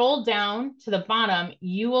scroll down to the bottom,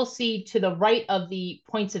 you will see to the right of the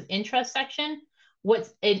points of interest section,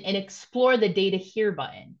 and explore the data here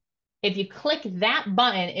button. If you click that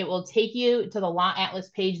button, it will take you to the Law Atlas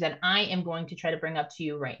page that I am going to try to bring up to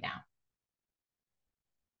you right now.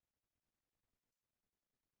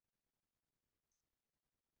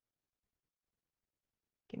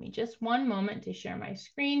 Give me just one moment to share my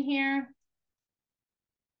screen here.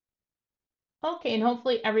 Okay, and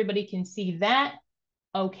hopefully everybody can see that.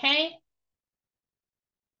 Okay.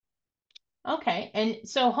 Okay, and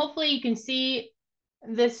so hopefully you can see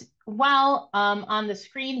this well on the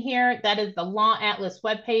screen here. That is the Law Atlas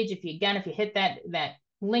webpage. If you hit that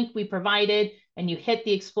link we provided and you hit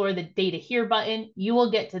the Explore the Data Here button, you will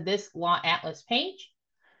get to this Law Atlas page.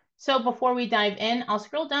 So before we dive in, I'll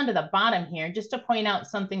scroll down to the bottom here just to point out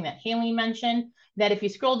something that Haley mentioned, that if you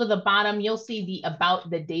scroll to the bottom, you'll see the About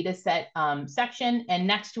the Dataset section, and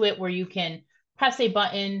next to it where you can press a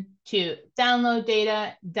button to download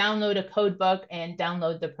data, download a code book, and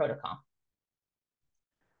download the protocol.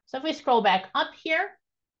 So if we scroll back up here,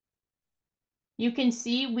 you can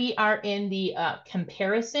see we are in the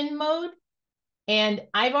comparison mode, and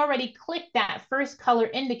I've already clicked that first color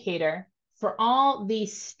indicator for all the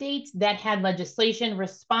states that had legislation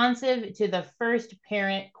responsive to the first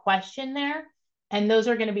parent question there. And those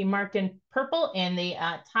are going to be marked in purple in the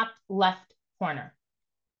top left corner.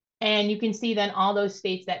 And you can see then all those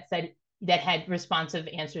states that had responsive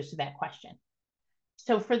answers to that question.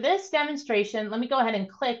 So for this demonstration, let me go ahead and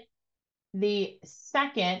click the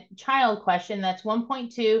second child question. That's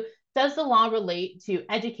 1.2. Does the law relate to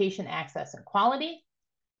education access and quality?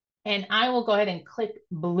 And I will go ahead and click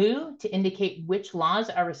blue to indicate which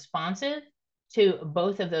laws are responsive to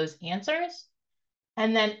both of those answers.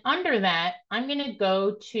 And then under that, I'm going to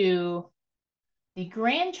go to the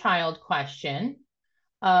grandchild question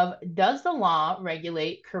of, does the law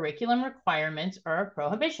regulate curriculum requirements or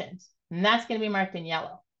prohibitions? And that's going to be marked in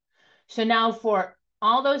yellow. So now for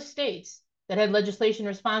all those states that had legislation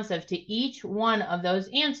responsive to each one of those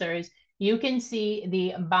answers, you can see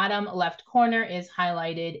the bottom left corner is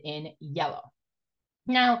highlighted in yellow.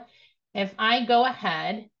 Now, if I go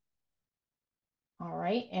ahead, all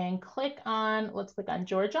right, and let's click on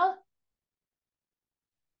Georgia.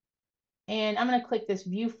 And I'm going to click this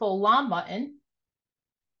View Full Law button.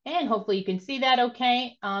 And hopefully you can see that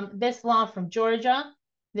okay. This law from Georgia,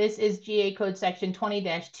 this is GA Code Section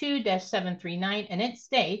 20-2-739, and it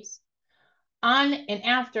states, on and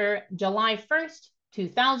after July 1st,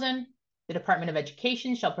 2000, the Department of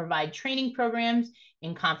Education shall provide training programs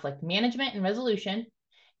in conflict management and resolution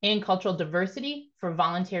and cultural diversity for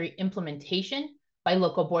voluntary implementation by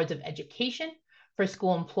local boards of education for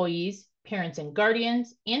school employees, parents and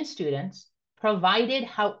guardians, and students, provided,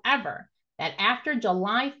 however, that after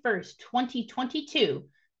July 1st, 2022,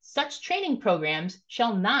 such training programs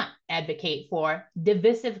shall not advocate for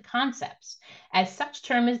divisive concepts, as such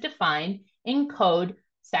term is defined in Code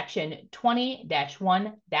Section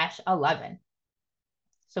 20-1-11.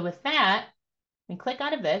 So with that, we click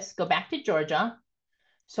out of this, go back to Georgia.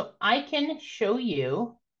 So I can show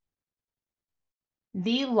you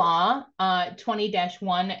the law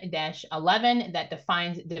 20-1-11 that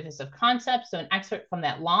defines divisive concepts. So an excerpt from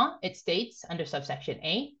that law, it states under subsection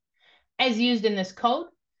A, as used in this code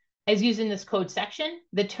section,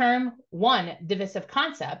 the term divisive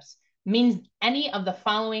concepts means any of the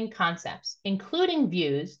following concepts, including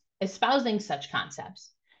views espousing such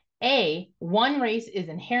concepts. A, one race is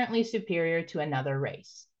inherently superior to another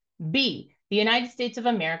race. B, the United States of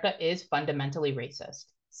America is fundamentally racist.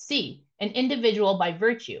 C, an individual by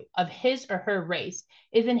virtue of his or her race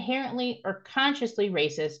is inherently or consciously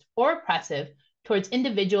racist or oppressive towards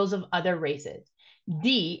individuals of other races.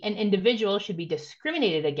 D, an individual should be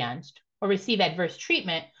discriminated against or receive adverse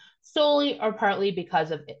treatment solely or partly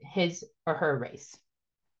because of his or her race.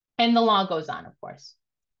 And the law goes on, of course.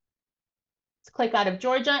 Let's click out of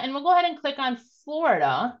Georgia, and we'll go ahead and click on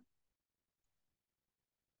Florida.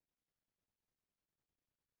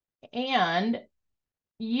 And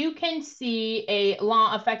you can see a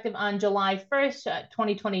law effective on July 1st,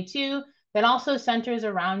 2022, that also centers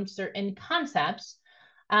around certain concepts.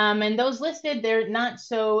 And those listed, they're not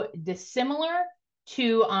so dissimilar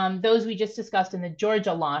to those we just discussed in the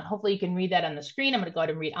Georgia law. Hopefully you can read that on the screen. I'm going to go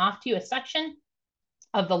ahead and read off to you a section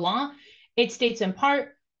of the law. It states in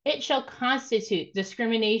part, it shall constitute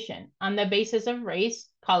discrimination on the basis of race,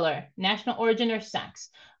 color, national origin, or sex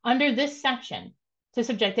under this section to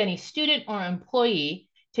subject any student or employee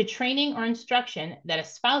to training or instruction that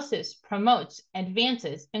espouses, promotes,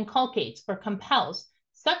 advances, inculcates, or compels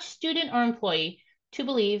such student or employee to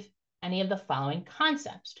believe any of the following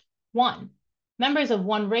concepts. 1, members of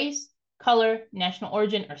one race, color, national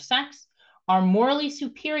origin, or sex are morally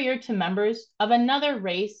superior to members of another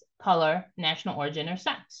race, color, national origin, or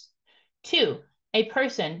sex. 2, a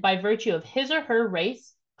person by virtue of his or her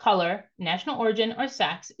race, color, national origin, or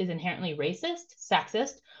sex is inherently racist,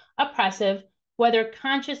 sexist, oppressive, whether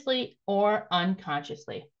consciously or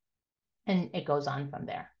unconsciously. And it goes on from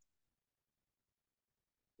there.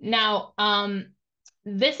 Now,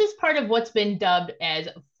 this is part of what's been dubbed as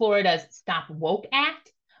Florida's Stop Woke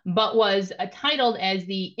Act. but was titled as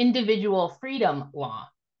the Individual Freedom Law,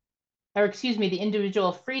 or excuse me, the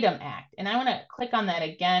Individual Freedom Act. And I want to click on that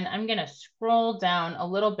again. I'm going to scroll down a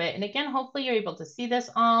little bit. And again, hopefully you're able to see this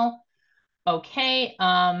all. Okay.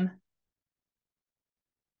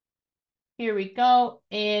 Here we go.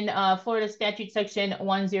 In Florida Statute Section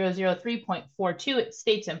 1003.42, it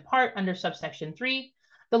states in part under subsection 3,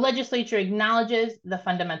 the legislature acknowledges the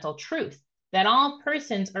fundamental truth that all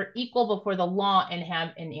persons are equal before the law and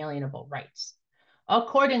have inalienable rights.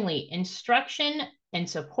 Accordingly, instruction and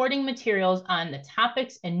supporting materials on the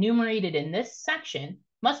topics enumerated in this section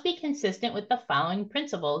must be consistent with the following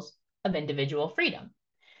principles of individual freedom.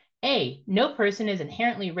 A, no person is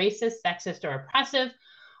inherently racist, sexist, or oppressive,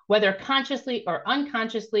 whether consciously or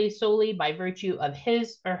unconsciously, solely by virtue of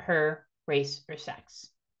his or her race or sex.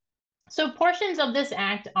 So portions of this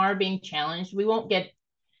act are being challenged. We won't get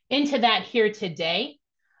into that here today.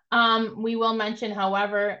 We will mention,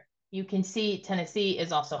 however, you can see Tennessee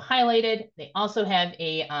is also highlighted. They also have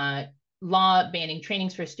a law banning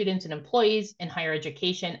trainings for students and employees in higher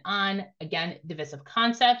education on, again, divisive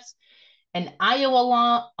concepts. And Iowa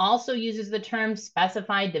law also uses the term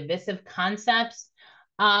specified divisive concepts.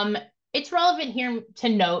 It's relevant here to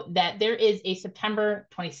note that there is a September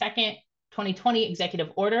 22nd, 2020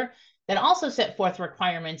 executive order that also set forth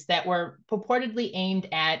requirements that were purportedly aimed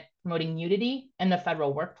at promoting unity in the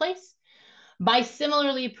federal workplace by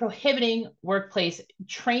similarly prohibiting workplace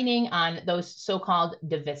training on those so-called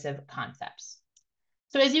divisive concepts.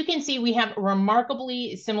 So as you can see, we have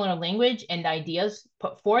remarkably similar language and ideas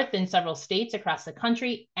put forth in several states across the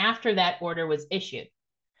country after that order was issued.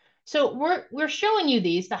 So we're showing you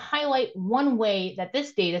these to highlight one way that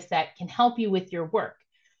this data set can help you with your work.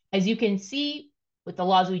 As you can see with the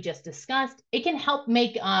laws we just discussed, it can help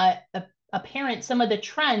make apparent some of the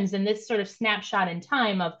trends in this sort of snapshot in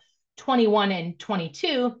time of 21 and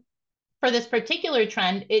 22. For this particular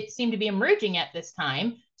trend, it seemed to be emerging at this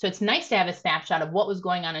time. So it's nice to have a snapshot of what was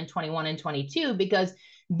going on in 21 and 22 because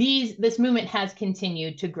this movement has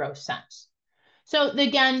continued to grow since. So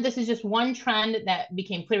again, this is just one trend that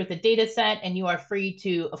became clear with the data set, and you are free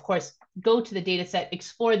to, of course, go to the data set,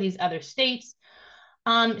 explore these other states.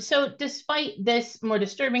 So despite this more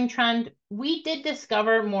disturbing trend, we did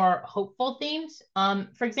discover more hopeful themes.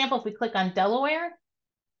 For example, if we click on Delaware,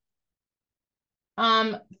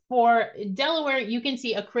 for Delaware, you can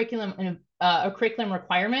see a curriculum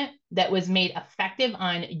requirement that was made effective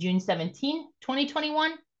on June 17,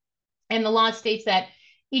 2021. And the law states that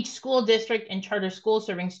each school district and charter school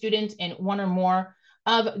serving students in one or more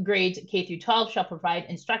of grades K through 12 shall provide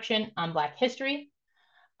instruction on Black history.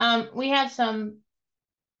 We have some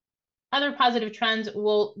other positive trends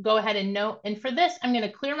we'll go ahead and note. And for this, I'm going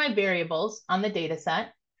to clear my variables on the data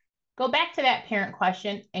set, go back to that parent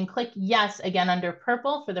question and click yes again under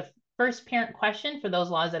purple for the first parent question for those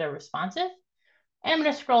laws that are responsive. And I'm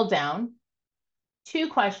going to scroll down to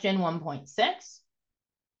question 1.6.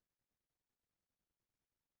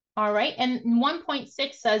 All right, and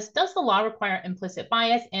 1.6 says, does the law require implicit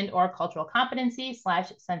bias and or cultural competency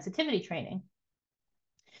 / sensitivity training?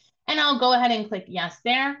 And I'll go ahead and click yes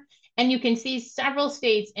there. And you can see several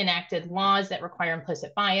states enacted laws that require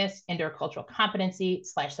implicit bias and or cultural competency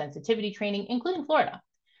 / sensitivity training, including Florida.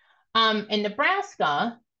 In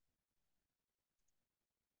Nebraska,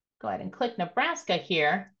 go ahead and click Nebraska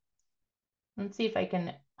here. Let's see if I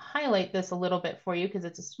can highlight this a little bit for you because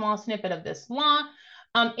it's a small snippet of this law.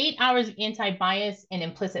 8 hours of anti-bias and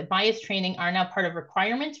implicit bias training are now part of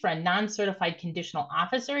requirements for a non-certified conditional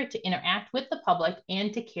officer to interact with the public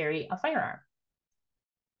and to carry a firearm.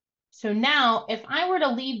 So now, if I were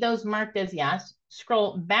to leave those marked as yes,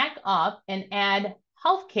 scroll back up and add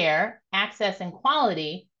healthcare, access, and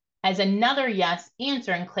quality as another yes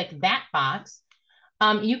answer and click that box,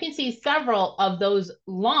 you can see several of those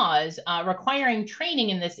laws requiring training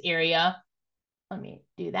in this area. Let me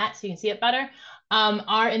do that so you can see it better,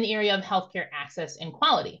 are in the area of healthcare access and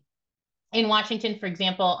quality. In Washington, for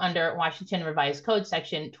example, under Washington Revised Code,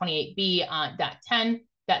 section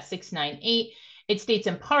 28B.10.698, it states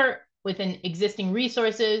in part, within existing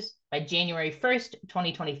resources, by January 1st,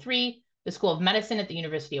 2023, the School of Medicine at the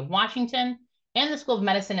University of Washington and the School of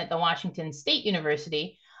Medicine at the Washington State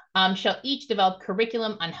University shall each develop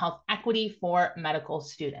curriculum on health equity for medical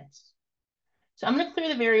students. So I'm going to clear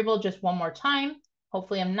the variable just one more time.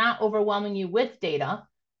 Hopefully I'm not overwhelming you with data.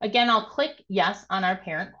 Again, I'll click yes on our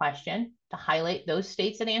parent question to highlight those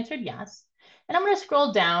states that answered yes. And I'm going to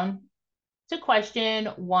scroll down to question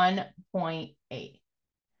 1.8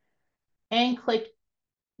 and click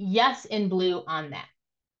yes in blue on that.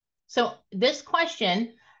 So this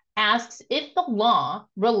question asks if the law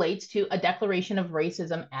relates to a declaration of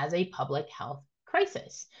racism as a public health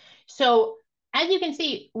crisis. So as you can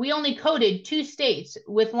see, we only coded 2 states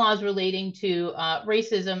with laws relating to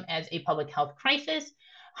racism as a public health crisis.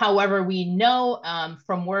 However, we know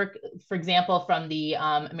from work, for example, from the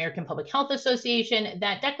American Public Health Association,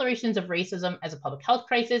 that declarations of racism as a public health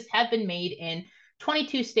crisis have been made in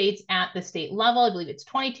 22 states at the state level. I believe it's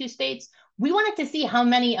 22 states. We wanted to see how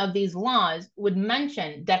many of these laws would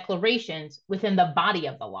mention declarations within the body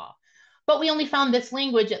of the law. But we only found this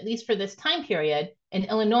language, at least for this time period, in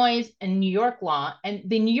Illinois and New York law. And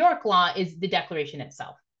the New York law is the declaration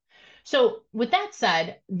itself. So with that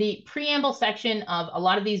said, the preamble section of a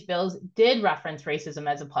lot of these bills did reference racism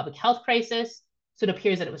as a public health crisis. So it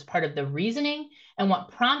appears that it was part of the reasoning and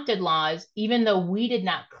what prompted laws, even though we did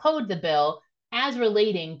not code the bill as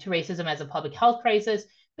relating to racism as a public health crisis,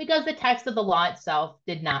 because the text of the law itself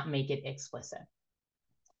did not make it explicit.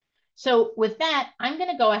 So with that, I'm going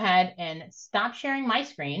to go ahead and stop sharing my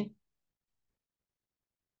screen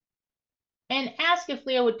and ask if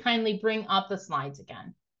Leah would kindly bring up the slides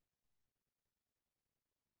again.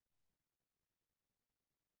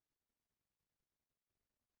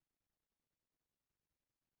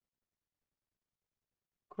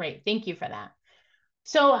 Great, thank you for that.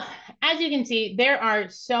 So as you can see, there are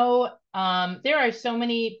so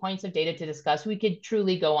many points of data to discuss. We could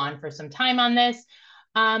truly go on for some time on this.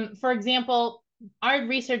 For example, our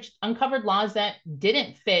research uncovered laws that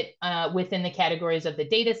didn't fit within the categories of the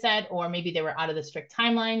data set, or maybe they were out of the strict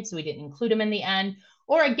timeline, so we didn't include them in the end.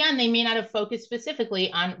 Or again, they may not have focused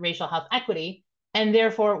specifically on racial health equity, and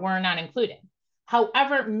therefore were not included.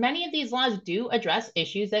 However, many of these laws do address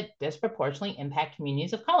issues that disproportionately impact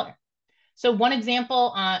communities of color. So one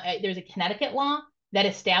example, there's a Connecticut law that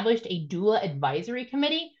established a doula advisory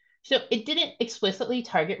committee. So it didn't explicitly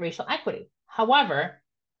target racial equity. However,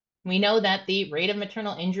 we know that the rate of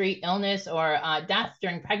maternal injury, illness, or death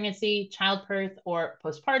during pregnancy, childbirth, or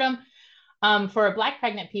postpartum for Black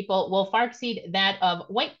pregnant people will far exceed that of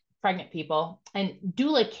white pregnant people. And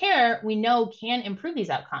doula care, we know, can improve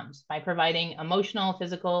these outcomes by providing emotional,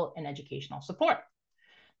 physical, and educational support.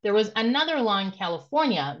 There was another law in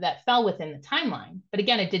California that fell within the timeline, but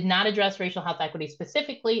again, it did not address racial health equity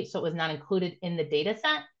specifically, so it was not included in the data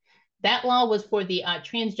set. That law was for the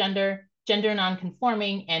transgender, gender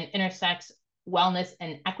nonconforming, and intersex wellness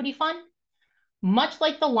and equity fund. Much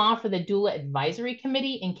like the law for the doula advisory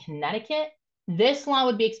committee in Connecticut, this law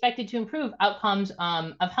would be expected to improve outcomes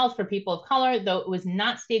of health for people of color, though it was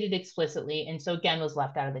not stated explicitly, and so again was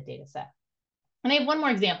left out of the data set. And I have one more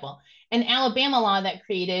example, an Alabama law that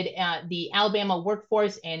created the Alabama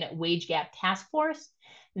Workforce and Wage Gap Task Force.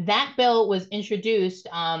 That bill was introduced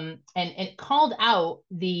and it called out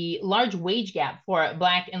the large wage gap for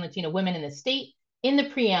Black and Latino women in the state in the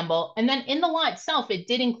preamble. And then in the law itself, it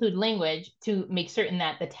did include language to make certain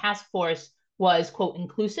that the task force was, quote,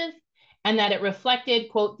 inclusive, and that it reflected,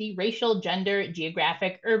 quote, the racial, gender,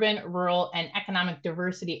 geographic, urban, rural, and economic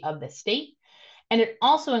diversity of the state. And it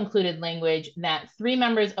also included language that 3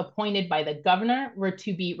 members appointed by the governor were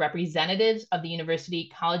to be representatives of the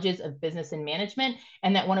university colleges of business and management,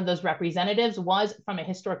 and that one of those representatives was from a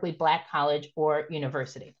historically Black college or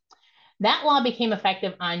university. That law became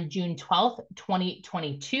effective on June 12th,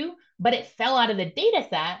 2022, but it fell out of the data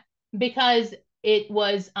set because it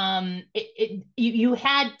was, you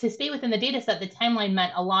had to stay within the data set. The timeline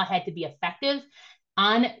meant a law had to be effective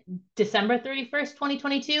on December 31st,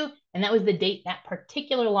 2022, and that was the date that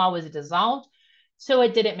particular law was dissolved. So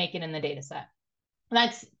it didn't make it in the data set.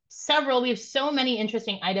 That's several. We have so many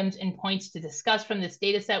interesting items and points to discuss from this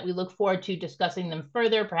data set. We look forward to discussing them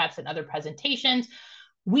further, perhaps in other presentations.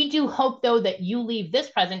 We do hope, though, that you leave this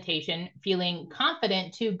presentation feeling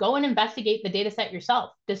confident to go and investigate the data set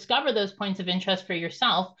yourself, discover those points of interest for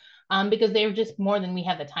yourself, because they're just more than we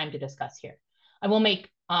have the time to discuss here. I will make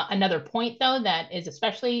another point, though, that is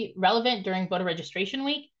especially relevant during voter registration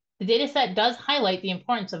week. The data set does highlight the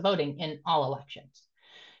importance of voting in all elections.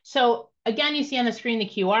 So again, you see on the screen the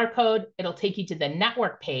QR code. It'll take you to the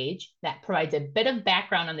network page that provides a bit of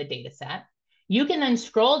background on the data set. You can then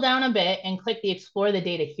scroll down a bit and click the Explore the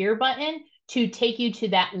Data Here button to take you to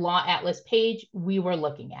that Law Atlas page we were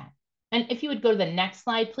looking at. And if you would go to the next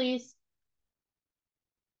slide, please.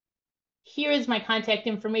 Here is my contact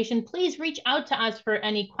information. Please reach out to us for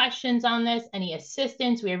any questions on this, any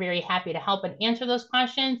assistance. We are very happy to help and answer those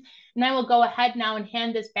questions. And I will go ahead now and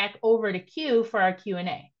hand this back over to Q for our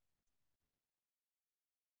Q&A.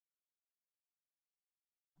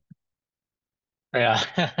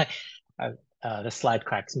 Yeah, The slide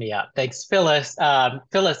cracks me up. Thanks, Phyllis.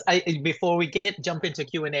 Phyllis, before we jump into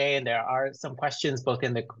Q&A, and there are some questions both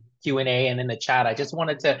in the Q&A and in the chat, I just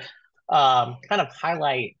wanted to kind of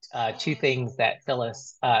highlight two things that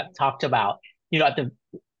Phyllis talked about. At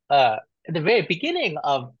the very beginning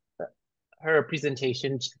of her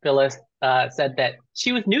presentation, Phyllis said that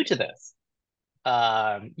she was new to this.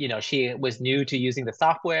 She was new to using the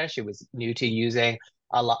software. She was new to using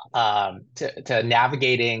a lot to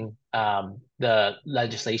navigating the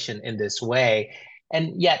legislation in this way.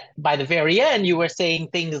 And yet, by the very end, you were saying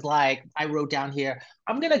things like, I wrote down here,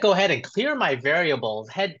 I'm going to go ahead and clear my variables,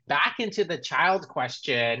 head back into the child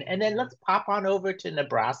question, and then let's pop on over to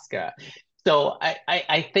Nebraska. So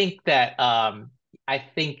I think that I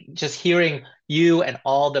think just hearing you and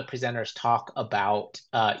all the presenters talk about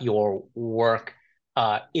your work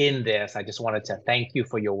in this, I just wanted to thank you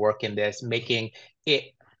for your work in this, making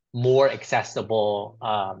it more accessible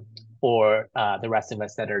for the rest of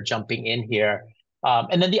us that are jumping in here.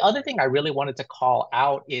 And then the other thing I really wanted to call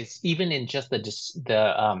out is even in just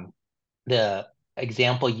the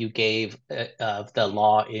example you gave of the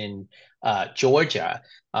law in Georgia,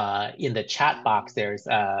 in the chat box, there's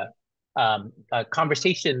a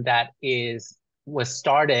conversation that was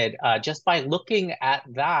started just by looking at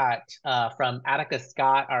that from Attica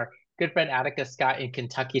Scott. Our good friend Attica Scott in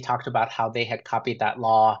Kentucky talked about how they had copied that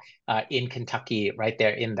law in Kentucky right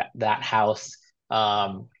there in that house.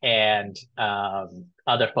 And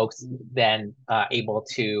other folks then able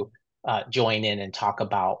to join in and talk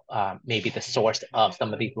about maybe the source of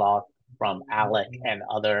some of these laws from ALEC and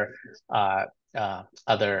other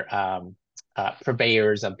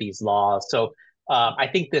purveyors of these laws. So I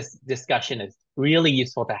think this discussion is really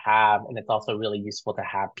useful to have, and it's also really useful to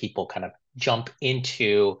have people kind of jump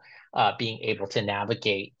into being able to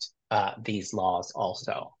navigate these laws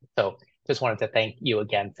also. So just wanted to thank you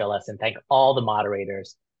again, Phyllis, and thank all the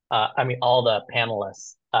moderators, all the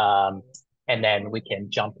panelists, and then we can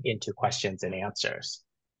jump into questions and answers.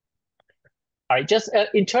 All right, just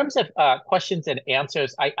in terms of questions and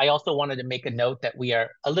answers, I also wanted to make a note that we are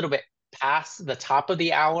a little bit past the top of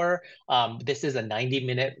the hour. This is a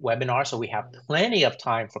 90-minute webinar, so we have plenty of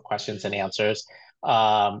time for questions and answers.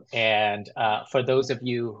 And for those of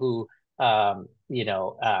you who, are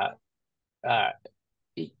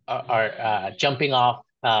jumping off,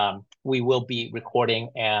 we will be recording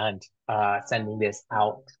and sending this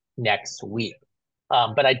out next week.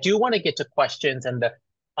 But I do want to get to questions, and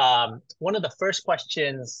one of the first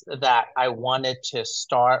questions that I wanted to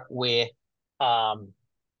start with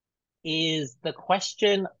is the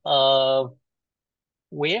question of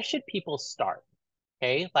where should people start?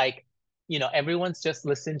 Okay, everyone's just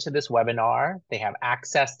listened to this webinar. They have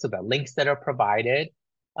access to the links that are provided.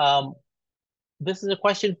 This is a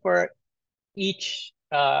question for each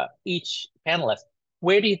panelist.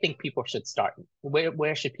 Where do you think people should start?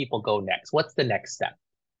 Where should people go next? What's the next step?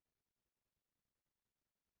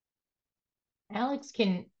 Alex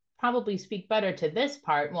can probably speak better to this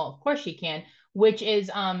part. Well, of course she can, which is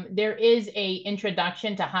there is a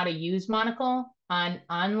introduction to how to use Monocle on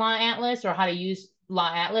Law Atlas, or how to use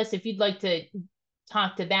Law Atlas. If you'd like to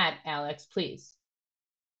talk to that, Alex, please.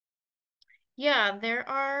 Yeah, there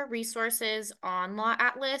are resources on Law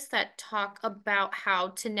Atlas that talk about how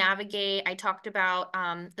to navigate. I talked about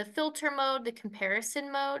the filter mode, the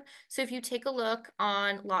comparison mode. So if you take a look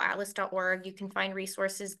on lawatlas.org, you can find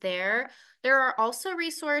resources there. There are also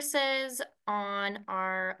resources on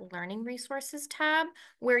our Learning Resources tab,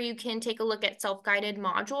 where you can take a look at self-guided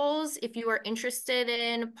modules. If you are interested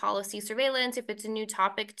in policy surveillance, if it's a new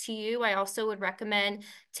topic to you, I also would recommend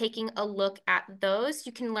taking a look at those.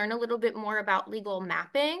 You can learn a little bit more about legal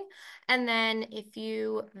mapping. And then if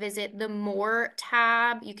you visit the More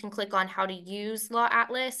tab, you can click on how to use Law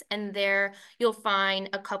Atlas, and there you'll find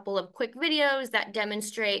a couple of quick videos that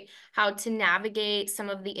demonstrate how to navigate some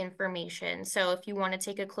of the information. So if you want to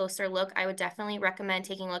take a closer look, I would definitely recommend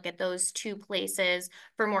taking a look at those two places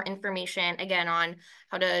for more information, again, on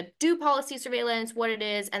how to do policy surveillance, what it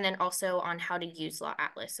is, and then also on how to use Law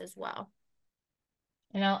Atlas as well.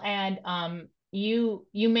 And I'll add, you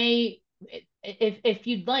may, if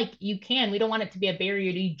you'd like, you can. We don't want it to be a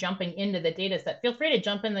barrier to you jumping into the data set. Feel free to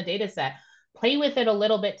jump in the data set. Play with it a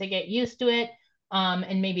little bit to get used to it.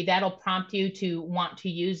 And maybe that'll prompt you to want to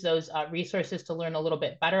use those resources to learn a little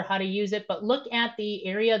bit better how to use it. But look at the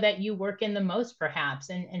area that you work in the most, perhaps,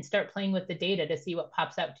 and start playing with the data to see what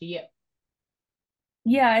pops out to you.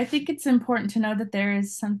 Yeah, I think it's important to know that there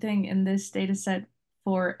is something in this data set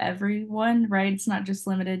for everyone, right? It's not just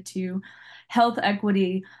limited to health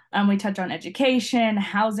equity. We touch on education,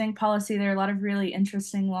 housing policy. There are a lot of really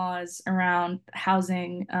interesting laws around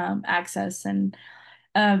housing access, and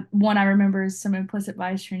one I remember is some implicit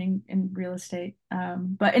bias training in real estate.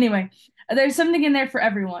 But anyway, there's something in there for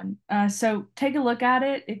everyone. So take a look at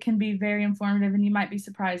it. It can be very informative, and you might be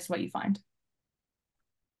surprised what you find.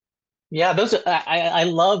 Yeah, those I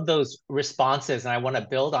love those responses, and I want to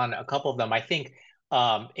build on a couple of them. I think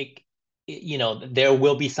there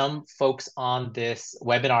will be some folks on this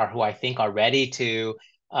webinar who I think are ready to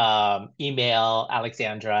email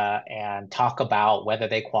Alexandra and talk about whether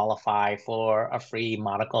they qualify for a free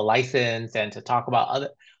monocle license, and to talk about other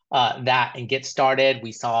that and get started.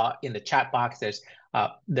 We saw in the chat box there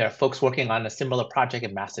are folks working on a similar project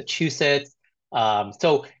in Massachusetts.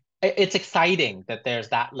 So it's exciting that there's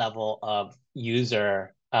that level of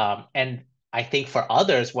user. And I think for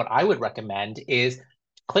others, what I would recommend is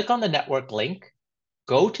click on the network link,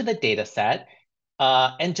 go to the data set,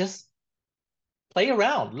 and just play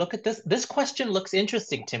around. Look at this. This question looks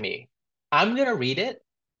interesting to me. I'm going to read it.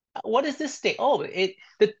 What is this state? Oh,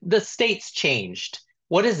 the state's changed.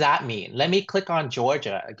 What does that mean? Let me click on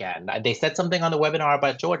Georgia again. They said something on the webinar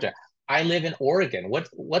about Georgia. I live in Oregon.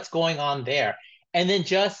 What's going on there? And then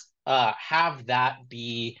just have that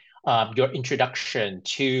be your introduction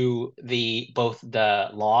to both the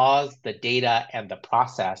laws, the data, and the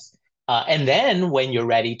process. And then when you're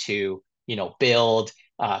ready to, build,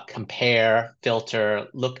 compare, filter,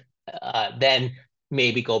 look, then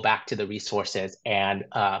maybe go back to the resources and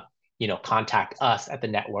contact us at the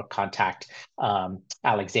network, contact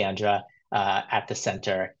Alexandra at the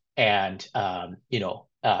center, and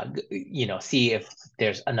see if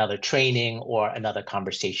there's another training or another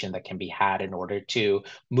conversation that can be had in order to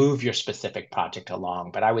move your specific project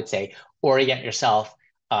along. But I would say orient yourself.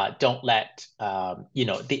 Don't let the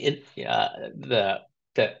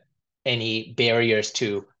any barriers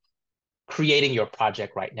to creating your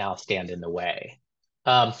project right now stand in the way.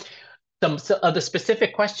 Some of the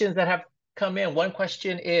specific questions that have come in. One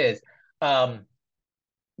question is,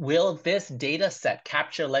 will this data set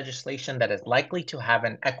capture legislation that is likely to have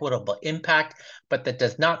an equitable impact, but that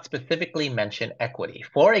does not specifically mention equity?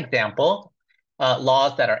 For example,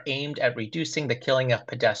 laws that are aimed at reducing the killing of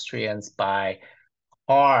pedestrians by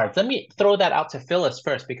cars. Let me throw that out to Phyllis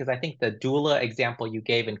first, because I think the doula example you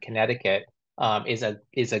gave in Connecticut is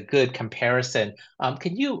a good comparison.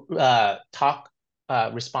 Can you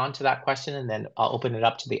respond to that question, and then I'll open it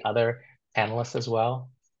up to the other panelists as well?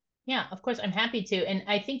 Yeah, of course, I'm happy to. And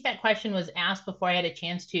I think that question was asked before I had a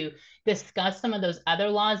chance to discuss some of those other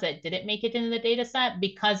laws that didn't make it into the data set,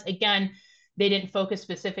 because again, they didn't focus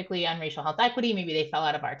specifically on racial health equity. Maybe they fell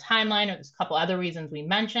out of our timeline, or there's a couple other reasons we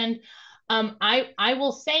mentioned. I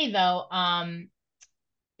will say though,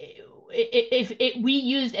 we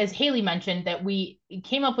used, as Haley mentioned, that we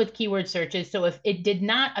came up with keyword searches. So if it did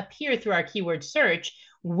not appear through our keyword search,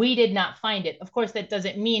 we did not find it. Of course, that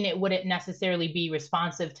doesn't mean it wouldn't necessarily be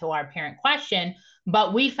responsive to our parent question,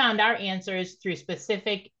 but we found our answers through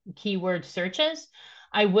specific keyword searches.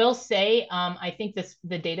 I will say, I think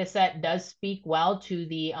the data set does speak well to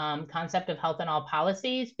the concept of health in all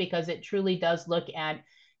policies, because it truly does look at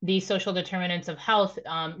the social determinants of health,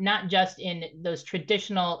 not just in those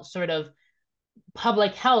traditional sort of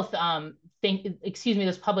public health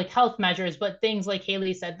those public health measures, but things like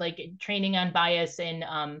Haley said, like training on bias in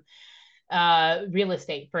real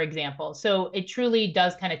estate, for example. So it truly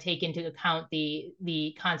does kind of take into account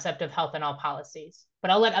the concept of health in all policies. But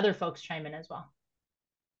I'll let other folks chime in as well.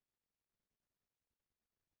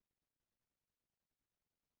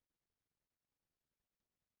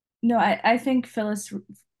 No, I think Phyllis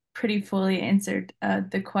pretty fully answered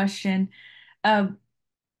the question.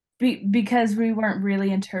 Because we weren't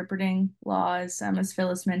really interpreting laws, as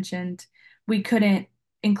Phyllis mentioned, we couldn't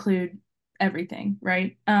include everything,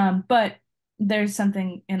 right? But there's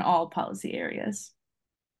something in all policy areas.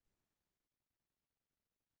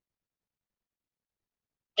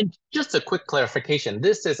 And just a quick clarification,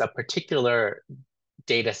 this is a particular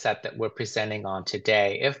data set that we're presenting on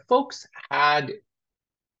today. If folks had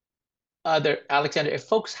Alexander, if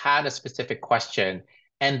folks had a specific question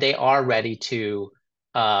and they are ready to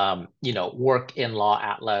work in Law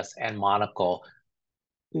Atlas and Monocle,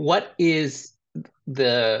 what is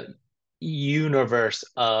the universe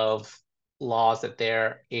of laws that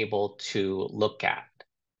they're able to look at?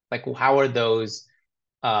 Like, how are those,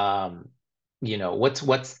 what's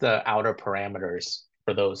the outer parameters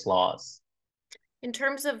for those laws? In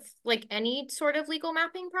terms of like any sort of legal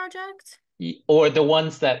mapping project? Or the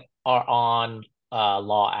ones that are on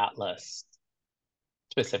Law Atlas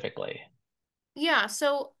specifically? Yeah,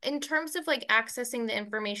 so in terms of like accessing the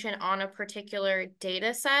information on a particular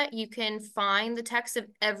data set, you can find the text of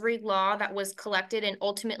every law that was collected and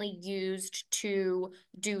ultimately used to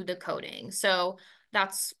do the coding. So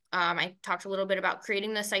that's, I talked a little bit about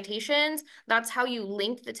creating the citations. That's how you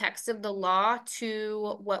link the text of the law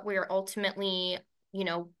to what we're ultimately,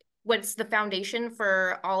 what's the foundation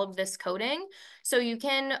for all of this coding. So you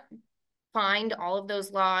can find all of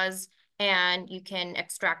those laws and you can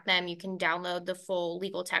extract them. You can download the full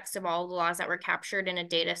legal text of all the laws that were captured in a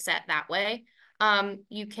data set that way.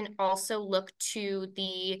 You can also look to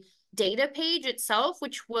the data page itself,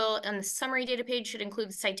 which will, and the summary data page should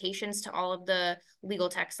include citations to all of the legal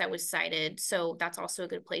text that was cited. So that's also a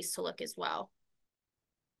good place to look as well.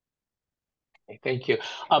 Okay, thank you.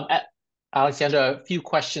 Alexandra, a few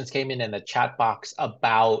questions came in the chat box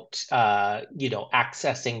about,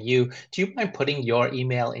 accessing you. Do you mind putting your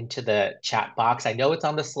email into the chat box? I know it's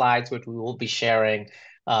on the slides, which we will be sharing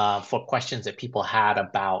for questions that people had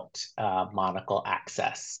about Monocle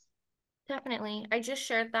access. Definitely. I just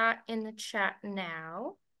shared that in the chat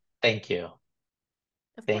now. Thank you.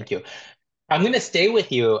 Of Thank course. you. I'm going to stay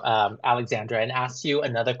with you, Alexandra, and ask you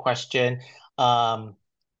another question.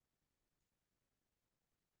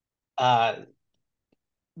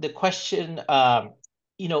 The question,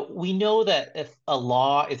 we know that if a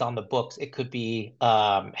law is on the books, it could be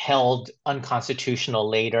held unconstitutional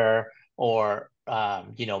later, or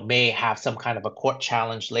may have some kind of a court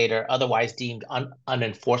challenge later, otherwise deemed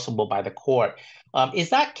unenforceable by the court. In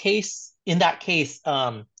that case,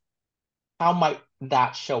 how might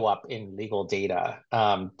that show up in legal data?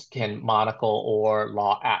 Can Monocle or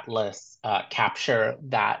Law Atlas capture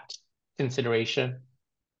that consideration?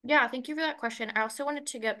 Yeah, thank you for that question. I also wanted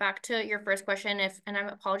to get back to your first question, and I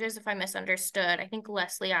apologize if I misunderstood. I think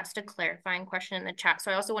Leslie asked a clarifying question in the chat, so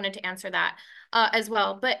I also wanted to answer that as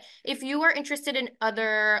well. But if you are interested in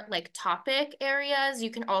other like topic areas, you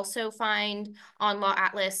can also find on Law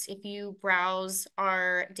Atlas, if you browse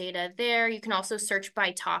our data there, you can also search by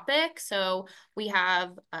topic. So we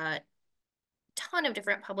have ton of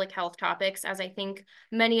different public health topics. As I think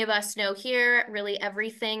many of us know here, really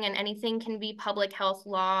everything and anything can be public health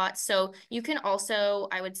law. So you can also,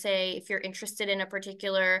 I would say, if you're interested in a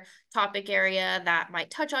particular topic area that might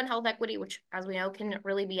touch on health equity, which as we know can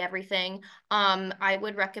really be everything, I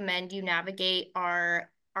would recommend you navigate our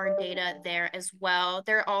data there as well.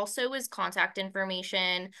 There also is contact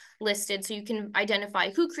information listed so you can identify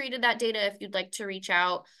who created that data if you'd like to reach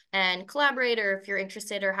out and collaborate, or if you're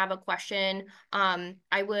interested or have a question.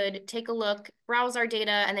 I would take a look, browse our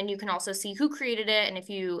data, and then you can also see who created it. And if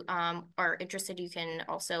you are interested, you can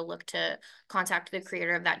also look to contact the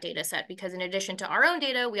creator of that data set, because in addition to our own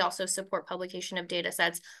data, we also support publication of data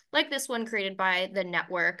sets like this one created by the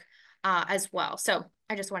network as well. So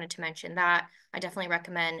I just wanted to mention that. I definitely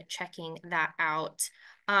recommend checking that out.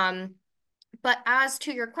 But as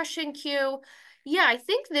to your question, Q, yeah, I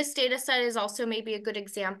think this data set is also maybe a good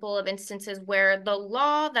example of instances where the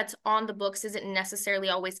law that's on the books isn't necessarily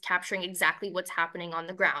always capturing exactly what's happening on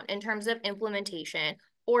the ground in terms of implementation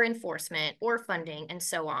or enforcement or funding and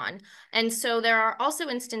so on. And so there are also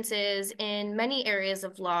instances in many areas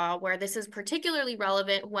of law where this is particularly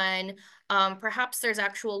relevant when perhaps there's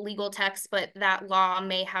actual legal text, but that law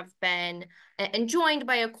may have been enjoined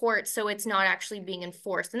by a court, so it's not actually being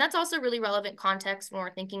enforced. And that's also really relevant context when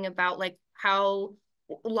we're thinking about like how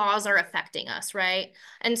laws are affecting us, right?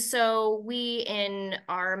 And so we in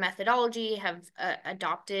our methodology have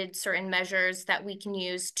adopted certain measures that we can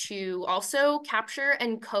use to also capture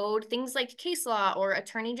and code things like case law or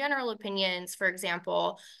attorney general opinions, for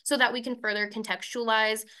example, so that we can further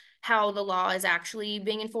contextualize how the law is actually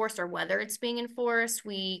being enforced or whether it's being enforced.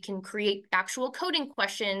 We can create actual coding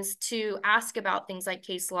questions to ask about things like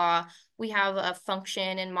case law. We have a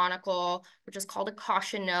function in Monocle, which is called a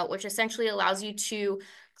caution note, which essentially allows you to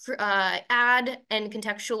add and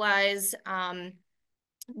contextualize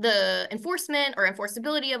the enforcement or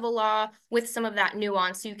enforceability of a law with some of that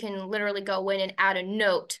nuance. You can literally go in and add a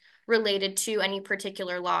note related to any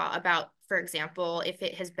particular law about, for example, if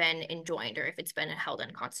it has been enjoined or if it's been held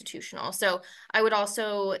unconstitutional. So I would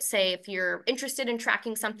also say if you're interested in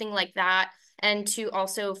tracking something like that, and to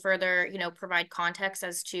also further, provide context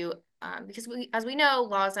as to because as we know,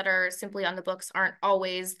 laws that are simply on the books aren't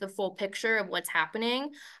always the full picture of what's happening,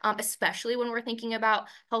 especially when we're thinking about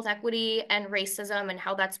health equity and racism and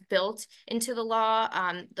how that's built into the law.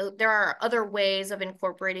 There are other ways of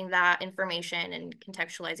incorporating that information and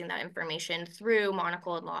contextualizing that information through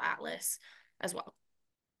Monocle and Law Atlas as well.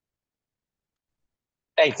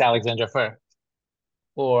 Thanks, Alexandra, for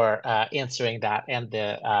for answering that and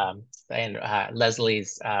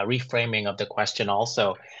Leslie's reframing of the question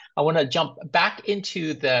also. I want to jump back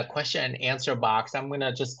into the question and answer box. I'm going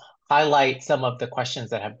to just highlight some of the questions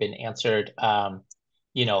that have been answered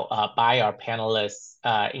by our panelists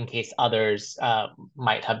in case others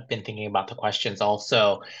might have been thinking about the questions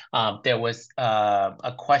also. There was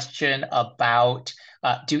a question about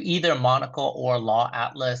do either Monocle or Law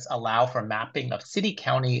Atlas allow for mapping of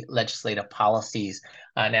city-county legislative policies?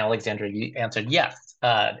 And Alexandra, you answered yes.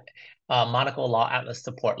 Monocle, Law Atlas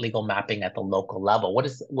support legal mapping at the local level.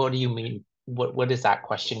 What do you mean? What is that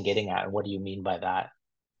question getting at? And what do you mean by that?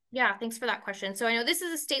 Yeah, thanks for that question. So I know this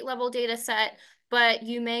is a state level data set, but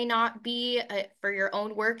you may not be, for your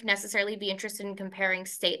own work, necessarily be interested in comparing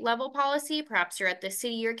state level policy. Perhaps you're at the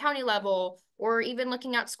city or county level, or even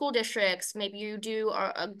looking at school districts. Maybe you do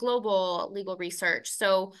a global legal research.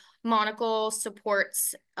 So Monocle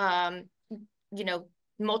supports,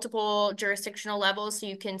 multiple jurisdictional levels. So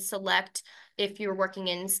you can select if you're working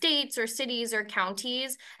in states or cities or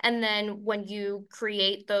counties. And then when you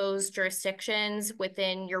create those jurisdictions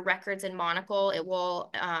within your records in Monocle, it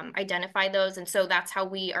will identify those. And so that's how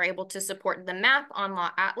we are able to support the map on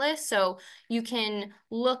Law Atlas. So you can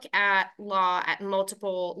look at law at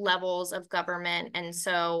multiple levels of government. And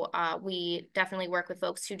so we definitely work with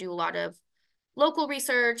folks who do a lot of local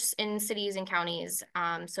research in cities and counties.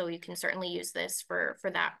 So you can certainly use this for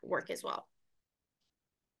that work as well.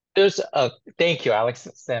 Thank you,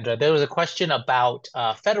 Alexandra. There was a question about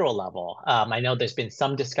federal level. I know there's been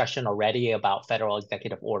some discussion already about federal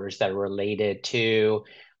executive orders that are related to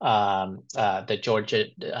the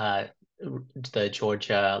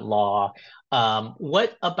Georgia law.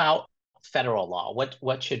 What about federal law?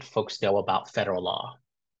 What should folks know about federal law?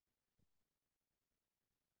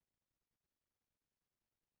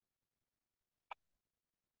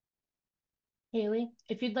 Haley,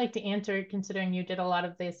 if you'd like to answer, considering you did a lot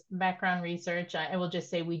of this background research, I will just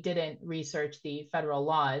say we didn't research the federal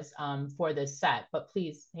laws for this set, but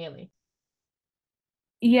please, Haley.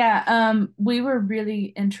 Yeah, we were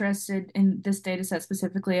really interested in this data set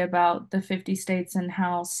specifically about the 50 states and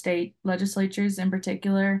how state legislatures in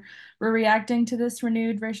particular were reacting to this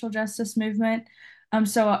renewed racial justice movement.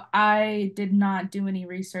 So I did not do any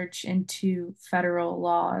research into federal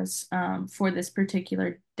laws for this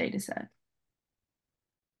particular data set.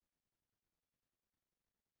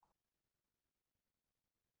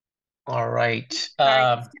 All right.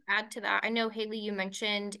 Sorry, just to add to that, I know, Haley, you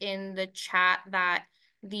mentioned in the chat that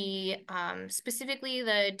the specifically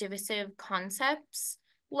the divisive concepts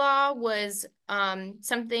law was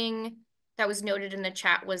something that was noted in the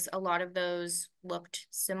chat. Was a lot of those looked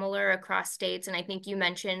similar across states, and I think you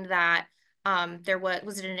mentioned that there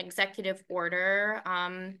was it an executive order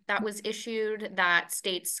that was issued that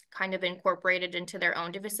states kind of incorporated into their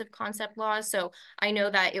own divisive concept laws. So I know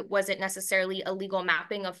that it wasn't necessarily a legal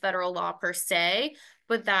mapping of federal law per se,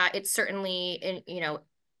 but that it certainly,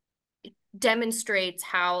 demonstrates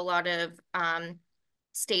how a lot of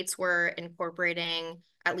states were incorporating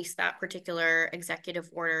at least that particular executive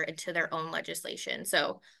order into their own legislation.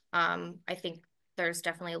 So I think there's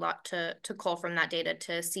definitely a lot to cull from that data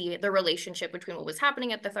to see the relationship between what was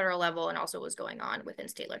happening at the federal level and also what was going on within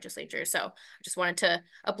state legislatures. So I just wanted to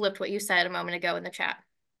uplift what you said a moment ago in the chat.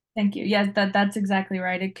 Thank you. Yes, that's exactly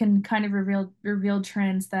right. It can kind of reveal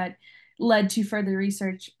trends that led to further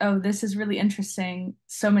research. Oh, this is really interesting.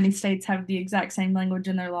 So many states have the exact same language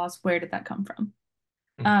in their laws. Where did that come from?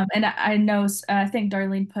 And I know, I think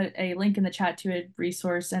Darlene put a link in the chat to a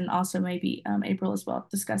resource, and also maybe April as well,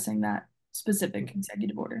 discussing that specific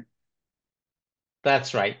executive order.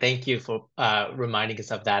 That's right. Thank you for reminding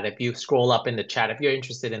us of that. If you scroll up in the chat, if you're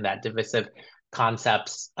interested in that divisive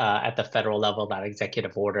concepts at the federal level, that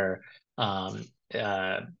executive order,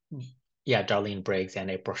 Darlene Briggs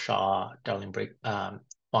and April Shaw,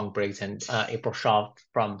 Huang Briggs and April Shaw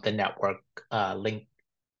from the network link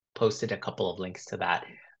posted a couple of links to that.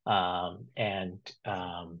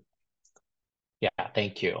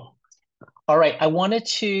 Thank you. All right, I wanted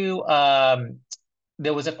to,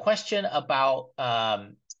 there was a question about a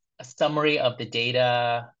summary of the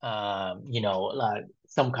data,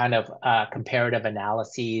 some kind of comparative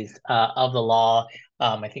analyses of the law.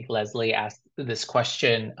 I think Leslie asked this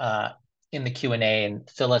question in the Q&A, and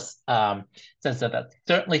Phyllis says that that's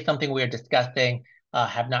certainly something we're discussing,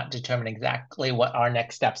 have not determined exactly what our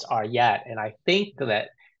next steps are yet. And I think that,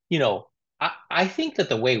 I think that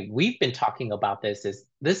the way we've been talking about this is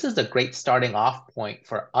a great starting off point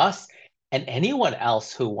for us and anyone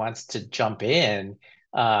else who wants to jump in.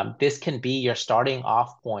 This can be your starting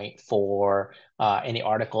off point for any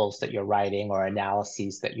articles that you're writing or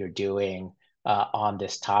analyses that you're doing on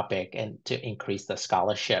this topic and to increase the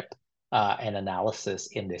scholarship and analysis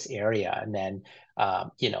in this area. And then,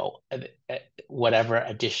 you know, whatever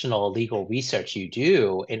additional legal research you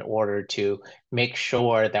do in order to make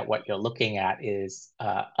sure that what you're looking at is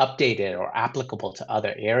updated or applicable to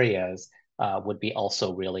other areas would be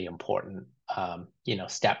also really important, you know,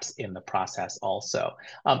 steps in the process also.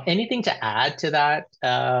 Anything to add to that,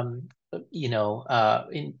 you know,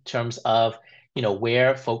 in terms of, you know,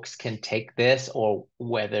 where folks can take this, or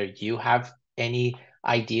whether you have any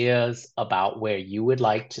ideas about where you would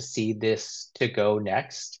like to see this to go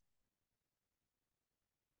next?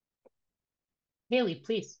 Haley,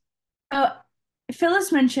 please.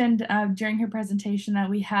 Phyllis mentioned during her presentation that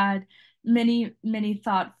we had many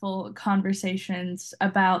thoughtful conversations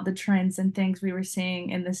about the trends and things we were seeing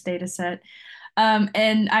in this data set.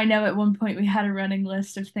 And I know at one point we had a running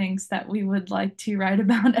list of things that we would like to write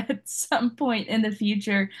about at some point in the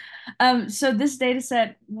future. So this data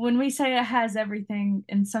set, when we say it has everything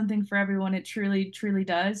and something for everyone, it truly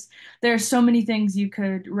does. There are so many things you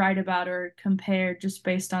could write about or compare just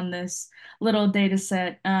based on this little data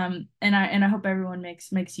set. And I hope everyone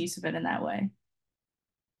makes use of it in that way.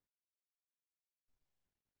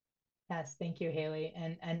 Yes, thank you, Haley.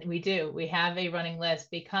 And we do. We have a running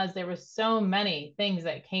list because there were so many things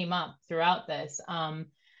that came up throughout this. And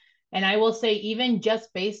I will say, even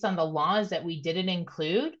just based on the laws that we didn't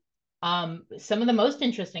include, some of the most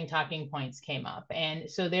interesting talking points came up.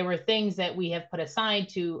 And so there were things that we have put aside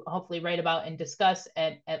to hopefully write about and discuss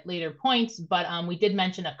at later points. But we did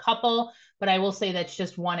mention a couple, but I will say that's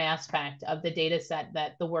just one aspect of the data set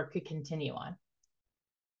that the work could continue on.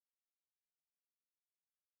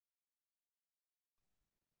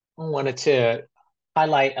 I wanted to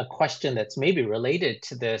highlight a question that's maybe related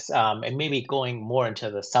to this, and maybe going more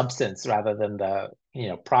into the substance rather than the, you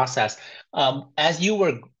know, process. As you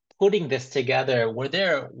were putting this together, were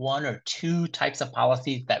there one or two types of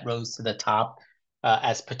policies that rose to the top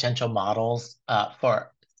as potential models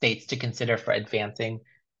for states to consider for advancing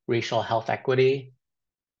racial health equity?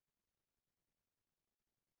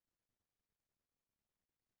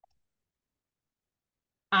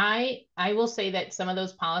 I will say that some of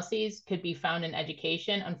those policies could be found in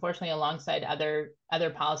education, unfortunately, alongside other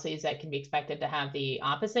policies that can be expected to have the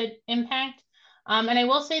opposite impact. And I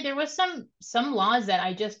will say there was some laws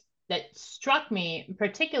that that struck me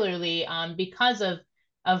particularly because of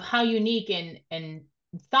how unique and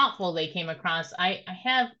thoughtful they came across. I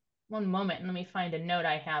have one moment, let me find a note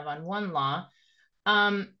I have on one law.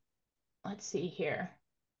 Let's see here.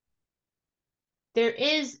 There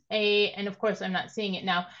is and of course I'm not seeing it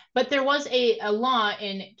now, but there was a law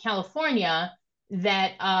in California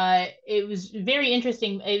that it was very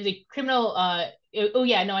interesting. It was a criminal, oh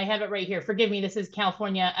yeah, no, I have it right here. Forgive me, this is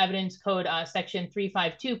California Evidence Code section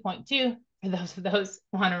 352.2. For those of those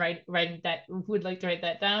want to write that, would like to write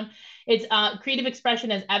that down. It's creative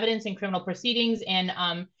expression as evidence in criminal proceedings,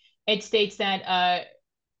 and it states that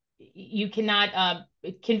you cannot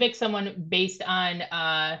convict someone based on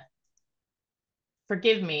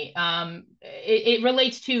forgive me. It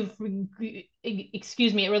relates to,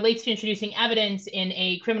 excuse me, it relates to introducing evidence in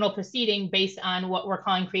a criminal proceeding based on what we're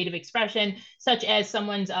calling creative expression, such as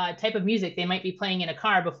someone's type of music they might be playing in a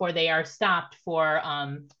car before they are stopped for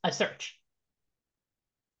a search.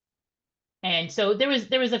 And so there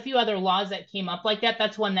was a few other laws that came up like that.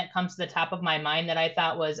 That's one that comes to the top of my mind that I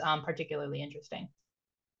thought was particularly interesting.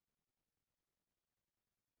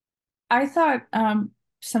 I thought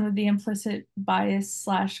some of the implicit bias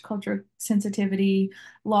 / cultural sensitivity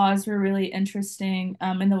laws were really interesting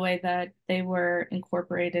in the way that they were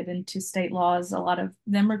incorporated into state laws. A lot of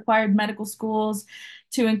them required medical schools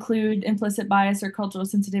to include implicit bias or cultural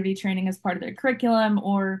sensitivity training as part of their curriculum,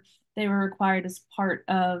 or they were required as part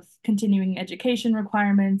of continuing education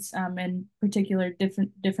requirements in particular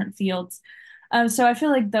different fields. So I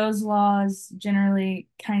feel like those laws generally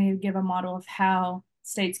kind of give a model of how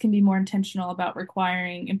states can be more intentional about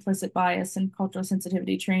requiring implicit bias and cultural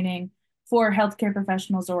sensitivity training for healthcare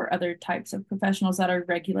professionals or other types of professionals that are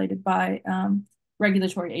regulated by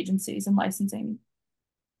regulatory agencies and licensing.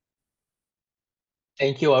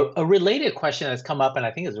 Thank you. A related question that's come up, and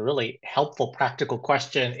I think is a really helpful practical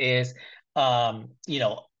question, is, you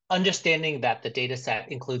know, understanding that the data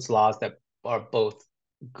set includes laws that are both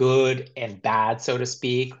good and bad, so to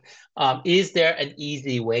speak. Is there an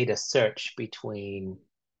easy way to search between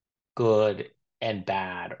good and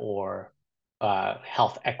bad, or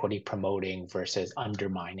health equity promoting versus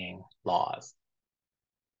undermining laws?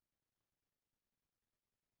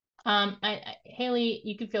 Haley,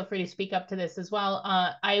 you can feel free to speak up to this as well.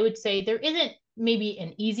 I would say there isn't maybe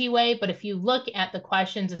an easy way, but if you look at the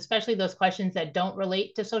questions, especially those questions that don't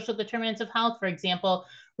relate to social determinants of health, for example,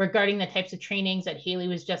 regarding the types of trainings that Haley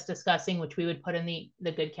was just discussing, which we would put in the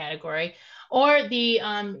good category, or the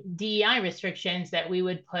DEI restrictions that we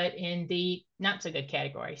would put in the not so good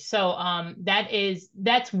category. So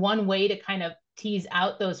that's one way to kind of tease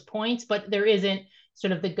out those points, but there isn't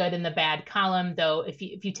sort of the good and the bad column, though if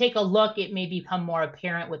you take a look, it may become more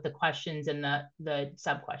apparent with the questions and the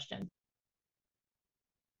sub-questions.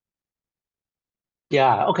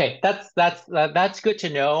 Yeah, okay, that's good to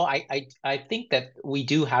know. I think that we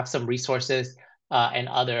do have some resources, and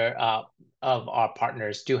other of our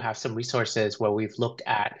partners do have some resources where we've looked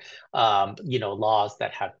at laws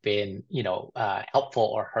that have been helpful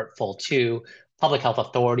or hurtful to public health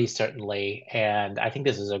authorities, certainly. And I think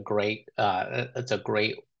this is a great it's a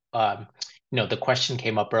great the question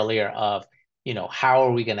came up earlier of how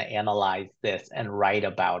are we going to analyze this and write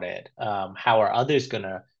about it? How are others going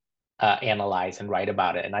to analyze and write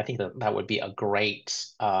about it? And I think that would be a great,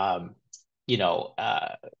 a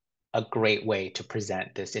great way to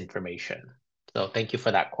present this information. So thank you for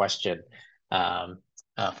that question from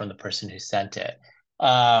the person who sent it.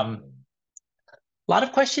 A lot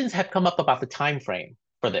of questions have come up about the time frame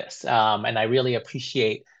for this, and I really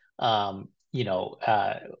appreciate the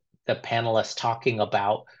panelists talking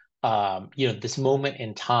about this moment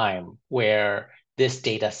in time where this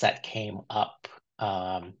data set came up,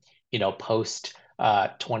 post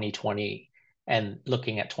 2020 and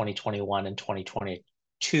looking at 2021 and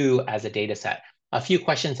 2022 as a data set. A few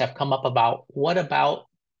questions have come up about what about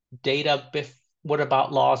what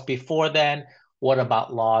about laws before then? What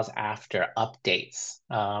about laws after updates?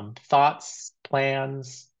 Thoughts,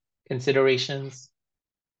 plans, considerations?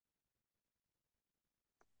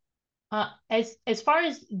 As far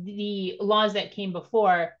as the laws that came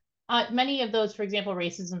before, many of those, for example,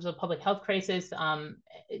 racism is a public health crisis,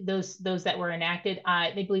 those that were enacted,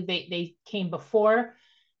 they believe they came before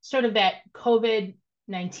sort of that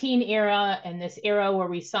COVID-19 era and this era where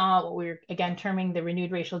we saw what we're again terming the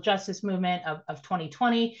renewed racial justice movement of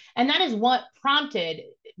 2020. And that is what prompted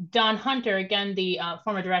Don Hunter, again, the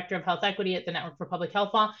former director of health equity at the Network for Public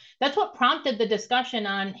Health Law, that's what prompted the discussion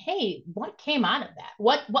on, hey, what came out of that?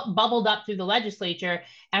 What bubbled up through the legislature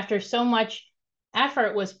after so much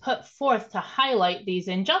effort was put forth to highlight these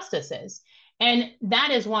injustices? And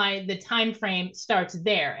that is why the time frame starts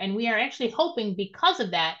there. And we are actually hoping because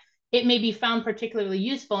of that, it may be found particularly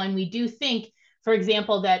useful. And we do think, for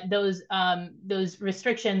example, that those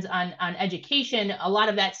restrictions on education, a lot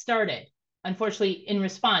of that started, unfortunately, in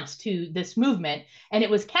response to this movement, and it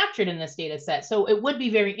was captured in this data set. So it would be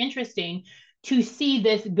very interesting to see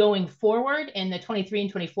this going forward in the 23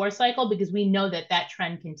 and 24 cycle, because we know that that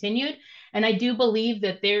trend continued. And I do believe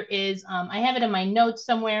that there is, I have it in my notes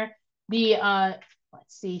somewhere, the, let's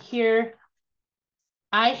see here,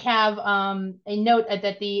 I have a note that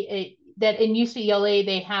that in UCLA,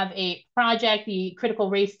 they have a project, the Critical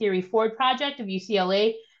Race Theory Forward Project of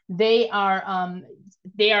UCLA. They are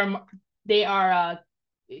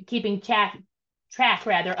keeping track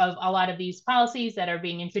rather of a lot of these policies that are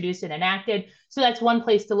being introduced and enacted. So that's one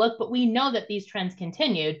place to look, but we know that these trends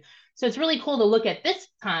continued. So it's really cool to look at this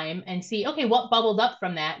time and see, okay, what bubbled up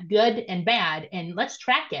from that, good and bad, and let's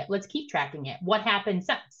track it. Let's keep tracking it. What happened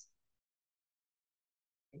since?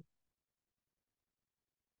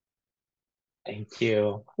 Thank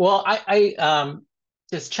you. Well, I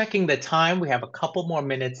just checking the time. We have a couple more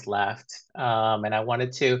minutes left, and I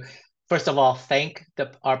wanted to, first of all, thank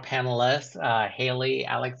our panelists, Haley,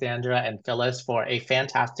 Alexandra, and Phyllis, for a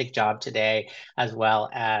fantastic job today, as well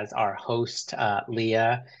as our host,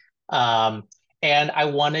 Leah. And I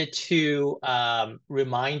wanted to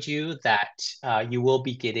remind you that you will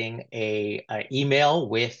be getting an email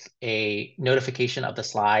with a notification of the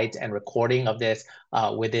slides and recording of this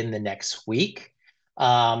within the next week.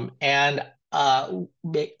 And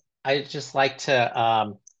I'd just like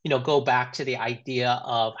to go back to the idea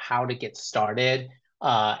of how to get started,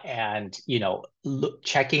 and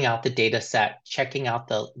checking out the data set, checking out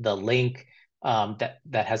the link that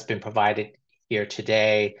has been provided here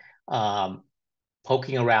today,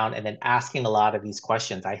 poking around and then asking a lot of these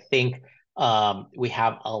questions. I think we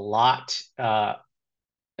have a lot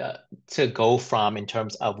to go from in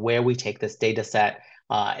terms of where we take this data set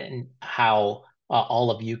and how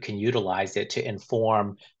all of you can utilize it to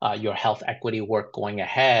inform your health equity work going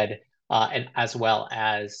ahead, and as well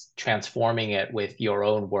as transforming it with your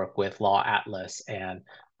own work with Law Atlas and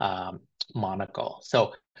Monocle.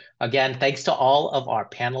 So again, thanks to all of our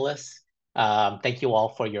panelists. Thank you all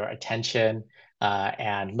for your attention,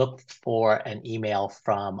 and look for an email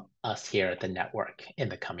from us here at the network in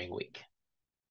the coming week.